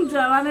रङ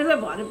जवानीले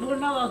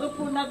भरिपूर्ण भएको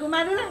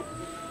पूर्णकुमारीलाई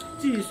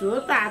चिसो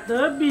तातो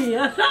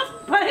बियर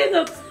सबै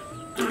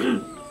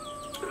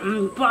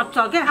पच्छ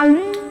क्या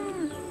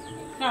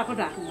कहाँको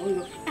राख्नु हो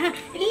यो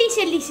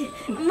लिसे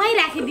मै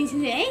राखिदिन्छु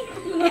नि है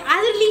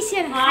हजुर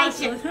लिसेर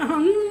खाइसु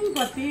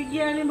कति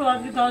ज्ञानी भयो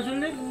कि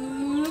दाजुले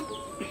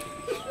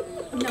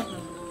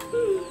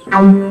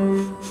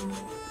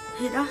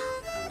हेर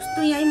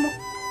यस्तो यहीँ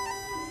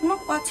म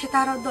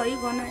पछेता र दही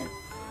बनायो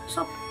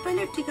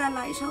सबैले टिका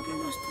लगाइसके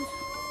जस्तो छ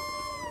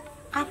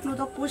आफ्नो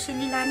त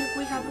कोसेली लाने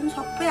पैसा पनि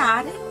सबै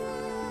हारे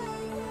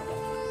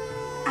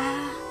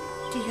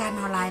टिका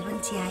नलाए पनि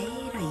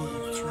चियाएर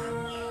हेर्छु अब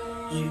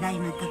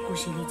हेर्दैमा त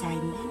कोसेली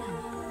चाहिँदैन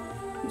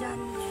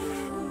जान्छु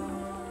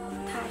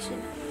थाहा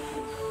छैन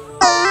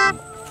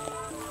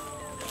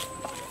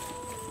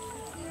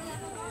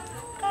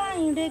कहाँ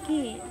हिँडे कि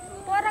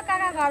पर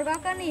काका घर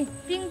गएको नि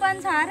पिङ पनि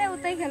छ अरे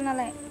उतै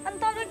खेल्नलाई अनि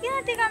तपाईँ किन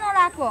टिका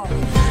नलाएको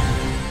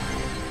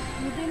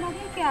हुँदैन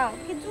कि क्या हो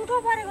कि जुठो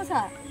परेको छ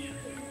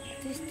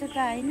त्यस्तो त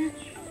होइन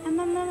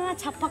आमामा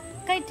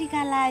छपक्कै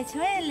टिका लगाएछ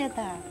है यसले त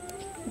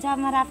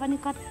जमरा पनि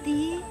कति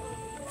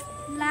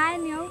लाए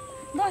नि हौ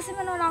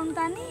दसैँमा नलाउनु त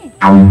नि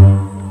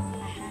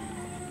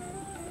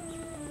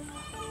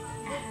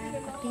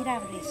कति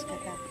राम्रो यसको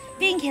त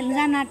पिङ खेल्नु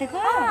जान आँटेको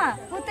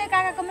उतै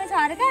काकाकोमै छ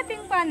अरे क्या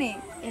पिङ पनि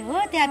ए हो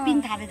त्यहाँ पिङ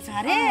थापेको छ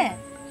अरे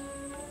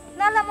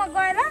ल ल म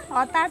गएँ ल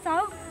हतार छ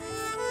हौ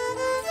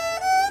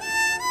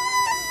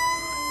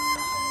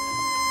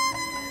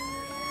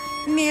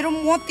मेरो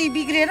मोती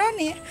बिग्रेर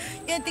नि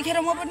यतिखेर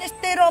म पनि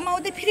यस्तै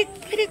रमाउँदै free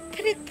free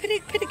free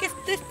free free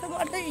यस्तो यस्तो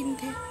गर्दै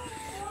हिँड्थेँ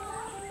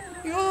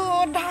यो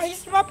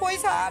 250मा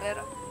पैसा हारेर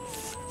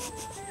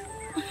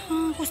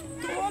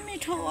कस्तो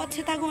मिठो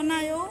अक्षता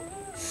गनायो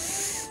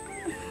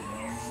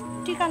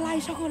टिका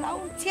लगाइसक्यो होला हौ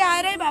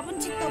चियाएरै भए पनि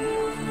चित्त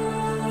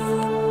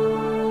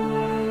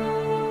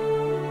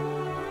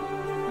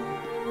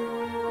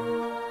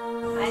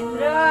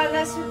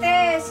सुते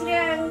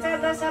श्रीअंच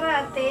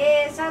दशरथे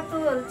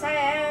सतुल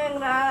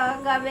छ्याङ्ग्र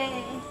गवे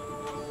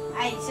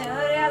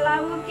ऐश्वर्य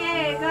लमुके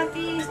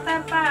गतिस्त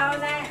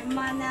पाउने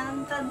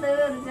मनन्त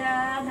दुर्जा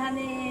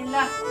धने ल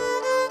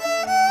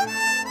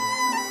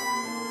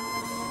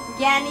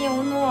ज्ञानी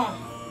हुनु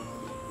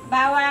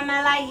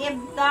बाबुआमालाई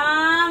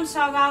एकदम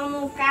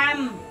सघाउनु काम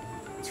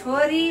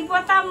छोरी पो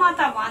त म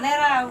त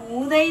भनेर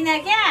हुँदैन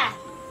क्या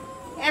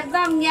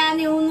एकदम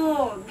ज्ञानी हुनु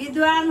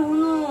विद्वान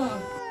हुनु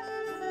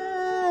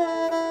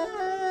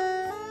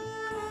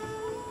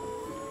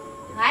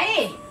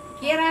है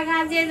केरा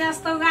गाजे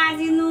जस्तो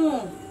गाजिनु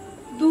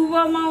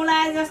दुबो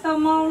मौलाए जस्तो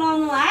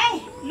मौलाउनु है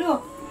लु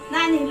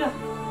नानी लु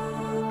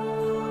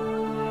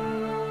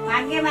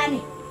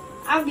भाग्यमानी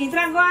अब भित्र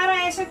गएर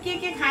यसो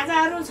के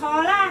खाजाहरू छ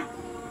होला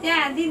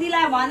त्यहाँ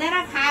दिदीलाई भनेर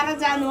खाएर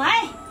जानु है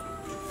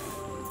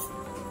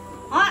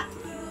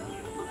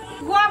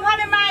गो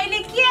भने माइले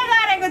के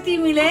गरेको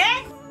तिमीले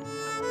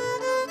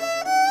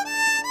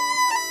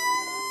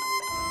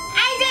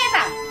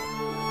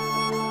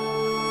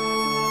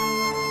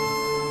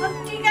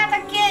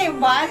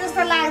भयो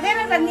जस्तो लाग्दैन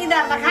त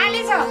निधार त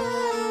खाली छ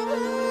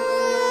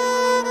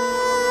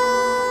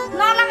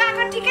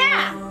नलगाएको टिका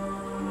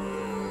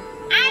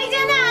आइज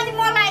न अनि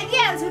म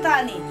लगाइदिइहाल्छु त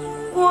अनि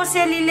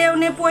कोसेली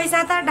ल्याउने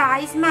पैसा त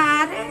 250मा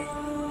हारे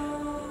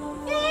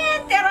ए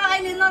तेरो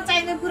अहिले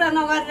नचाहिने कुरा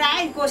नगरेर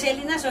आइ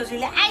कोसेली न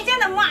सोसुले आइज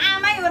न म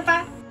आमै हो त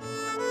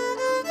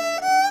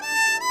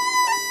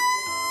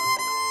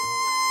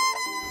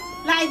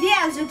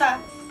लगाइदिइहाल्छु त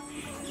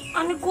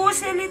अनि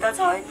कोसेली त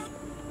छैन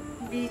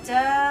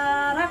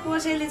बिचरा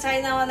कोसेली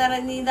छैन भनेर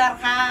निधार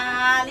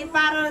खाली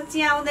पारेर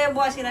च्याउँदै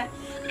बसेर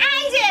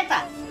आइज यता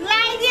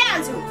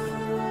लगाइदिइहाल्छु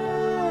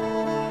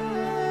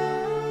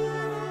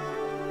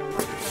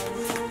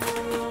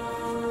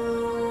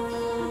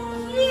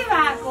के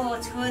भएको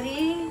छोरी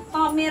त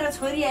मेरो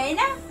छोरी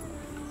होइन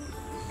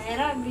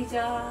हेर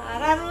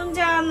बिचरा रुन्छ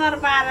अनुहार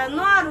पारेर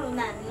नरु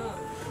नान्नु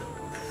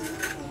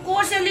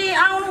कोसेली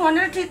आउनु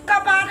भनेर ठिक्क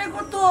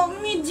पारेको त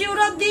मिज्यू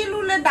र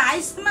दिलुले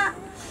 250मा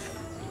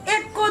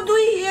 1 को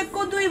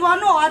 2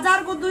 भन्नु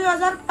 1000 को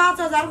 2000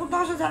 5000 को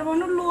 10000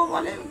 भन्नु लो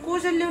भने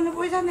कोसेली ल्याउने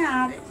पैसा नै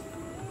हारे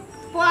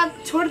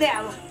छोड्दे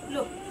अब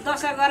लु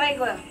दशैँ गराइ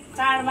गयो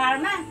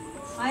चाडबाडमा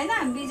होइन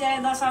विजय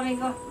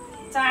दशमीको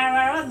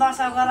चाडबाडमा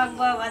दशैँ गर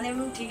गयो भने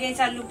पनि ठिकै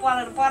छ लु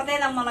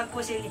पर्दैन मलाई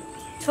कोसेली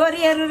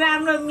छोरीहरू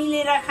राम्रो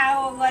मिलेर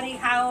खाओ गरी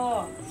खाओ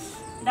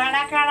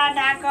डाँडा काँडा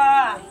डाक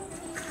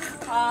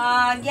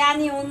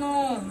ज्ञानी हुनु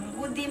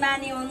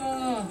बुद्धिमानी हुनु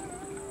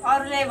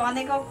अरूले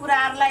भनेको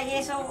कुराहरूलाई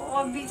यसो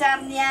विचार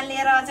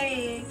निहालेर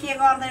चाहिँ के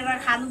गर्दैन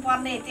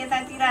खानुपर्ने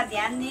त्यतातिर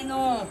ध्यान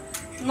दिनु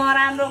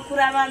नराम्रो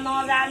कुरामा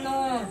नजानु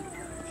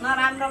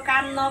नराम्रो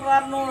काम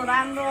नगर्नु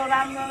राम्रो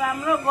राम्रो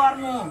राम्रो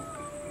गर्नु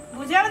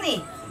बुझ्यौ नि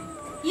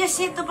यो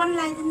सेतो पनि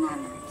लगाइदिनु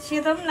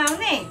सेतो पनि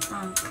लाउने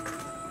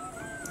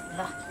ल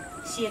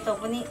सेतो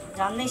पनि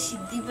झन्डै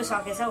सिद्धि पो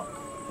सकेछौ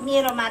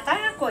मेरोमा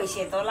त कोही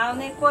सेतो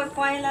लाउने कोही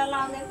पहेँलो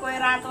लाउने कोही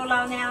रातो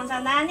लाउने आउँछ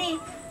नानी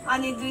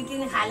अनि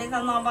 2-3 खाले त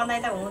नबनाइ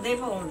त हुँदै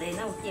पो हुँदैन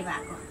हौ के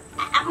भएको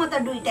म त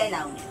दुईटै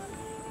लाउने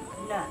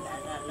ल ल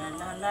ल ल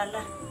ल ल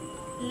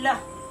ल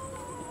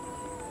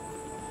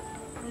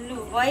लु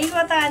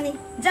भइगयो त अनि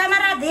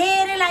जमारा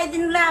धेरै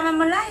लगाइदिनु ल आमा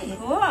मलाई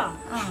हो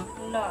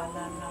ल ल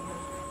ल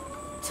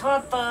छ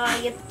त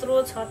यत्रो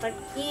छ त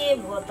के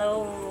भयो त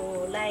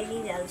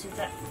लगाइदिइहाल्छु त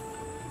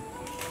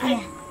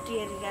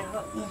टेरिका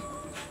हो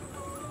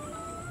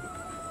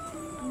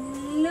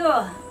ल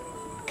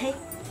खै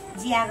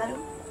जिया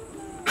गरौँ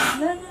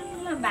ल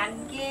ल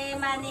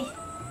भाग्यमानी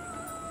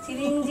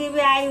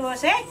चिरञ्जीवी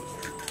आइहोस् है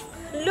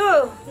लु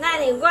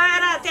नानी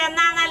गएर त्यहाँ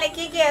नानाले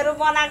केहरू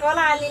बनाएको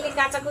होला अलिअलि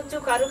काँचा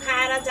कुचुकहरू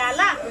खाएर जा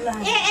ल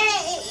ए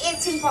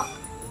एकछिन प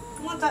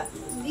म त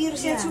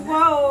बिर्सेछु पो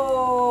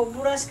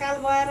बुढोसकाल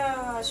भएर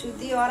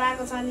शुद्धि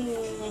हराएको छ नि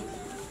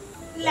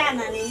ला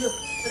नानी लु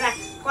राख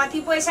कति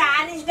पैसा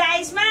हानिस्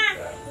डाइसमा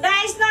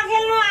डाइस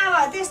नखेल्नु अब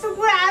त्यस्तो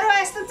कुराहरू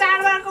यस्तो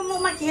चाडबाडको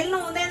मुखमा खेल्नु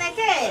हुँदैन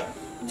के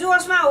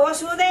जोसमा होस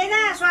हुँदैन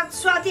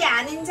स्वाति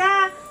हानिन्छ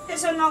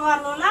त्यसो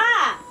नगर्नु ल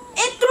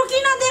यत्रो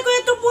किन दिएको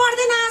यत्रो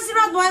पर्दैन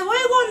आशीर्वाद भयो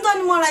गयो नि त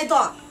नि मलाई त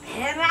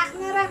हे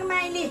राख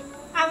माइली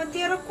अब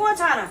तेरो को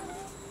छ र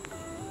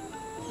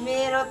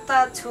मेरो त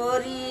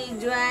छोरी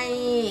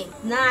ज्वाइँ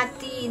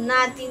नाति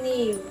नातिनी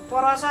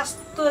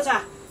प्रशस्तो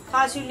छ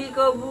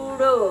खसुलीको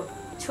बुढो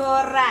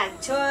छोरा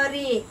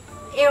छोरी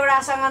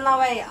एउटासँग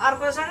नभए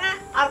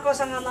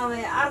अर्कोसँग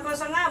नभए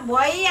अर्कोसँग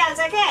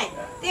भइहाल्छ क्या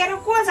तेरो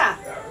को छ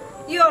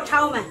यो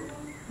ठाउँमा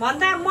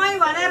भन्दा मै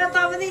भनेर त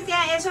पनि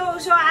त्यहाँ यसो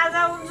उसो आज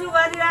उजु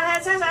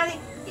गरिरहेको छस् अनि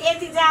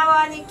यति जाब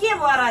अनि के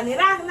भएर नि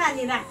राख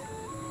नानी राख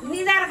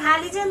निधार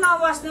खाली चाहिँ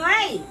नबस्नु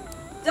है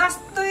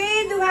जस्तै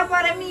दुःख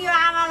परे पनि यो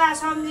आमालाई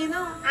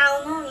सम्झिनु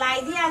आउनु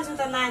लगाइदिइहाल्छु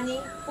त नानी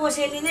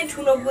कोसेली नै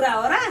ठुलो कुरा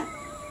हो र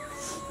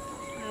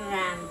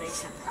राम्रै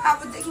छ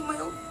अबदेखि म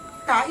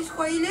टाइस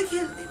कहिले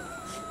खेल्दिनँ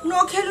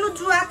नखेल्नु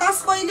जुवा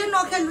तास कहिले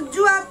नखेल्नु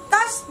जुवा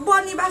तास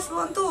बनिबास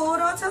भन्थ्यो हो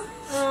रहेछ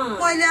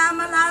मैले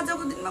आमालाई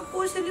आजको दिनमा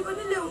कोसेली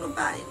पनि ल्याउनु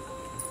पाएन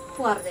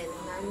पर्दैन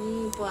नानी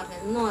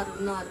पर्दैन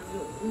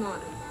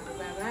नरु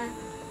बाबा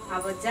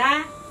अब जा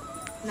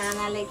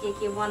नानाले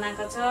के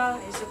बनाएको छ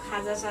यसो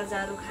खाजा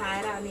साजाहरू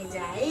खाएर अनि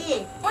जा है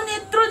अनि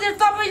यत्रो जे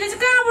तपाईँले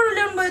चाहिँ कहाँबाट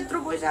ल्याउनु भयो यत्रो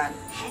पैसा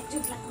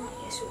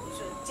यसो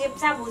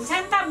चेपचाप हुन्छ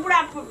नि त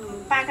बुढा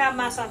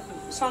पाकामा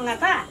सँग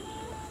त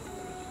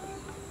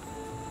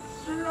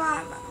ल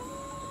आमा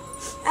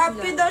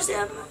ह्याप्पी दसैँ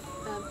आमा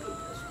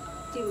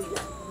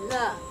तिमीलाई ल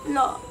ल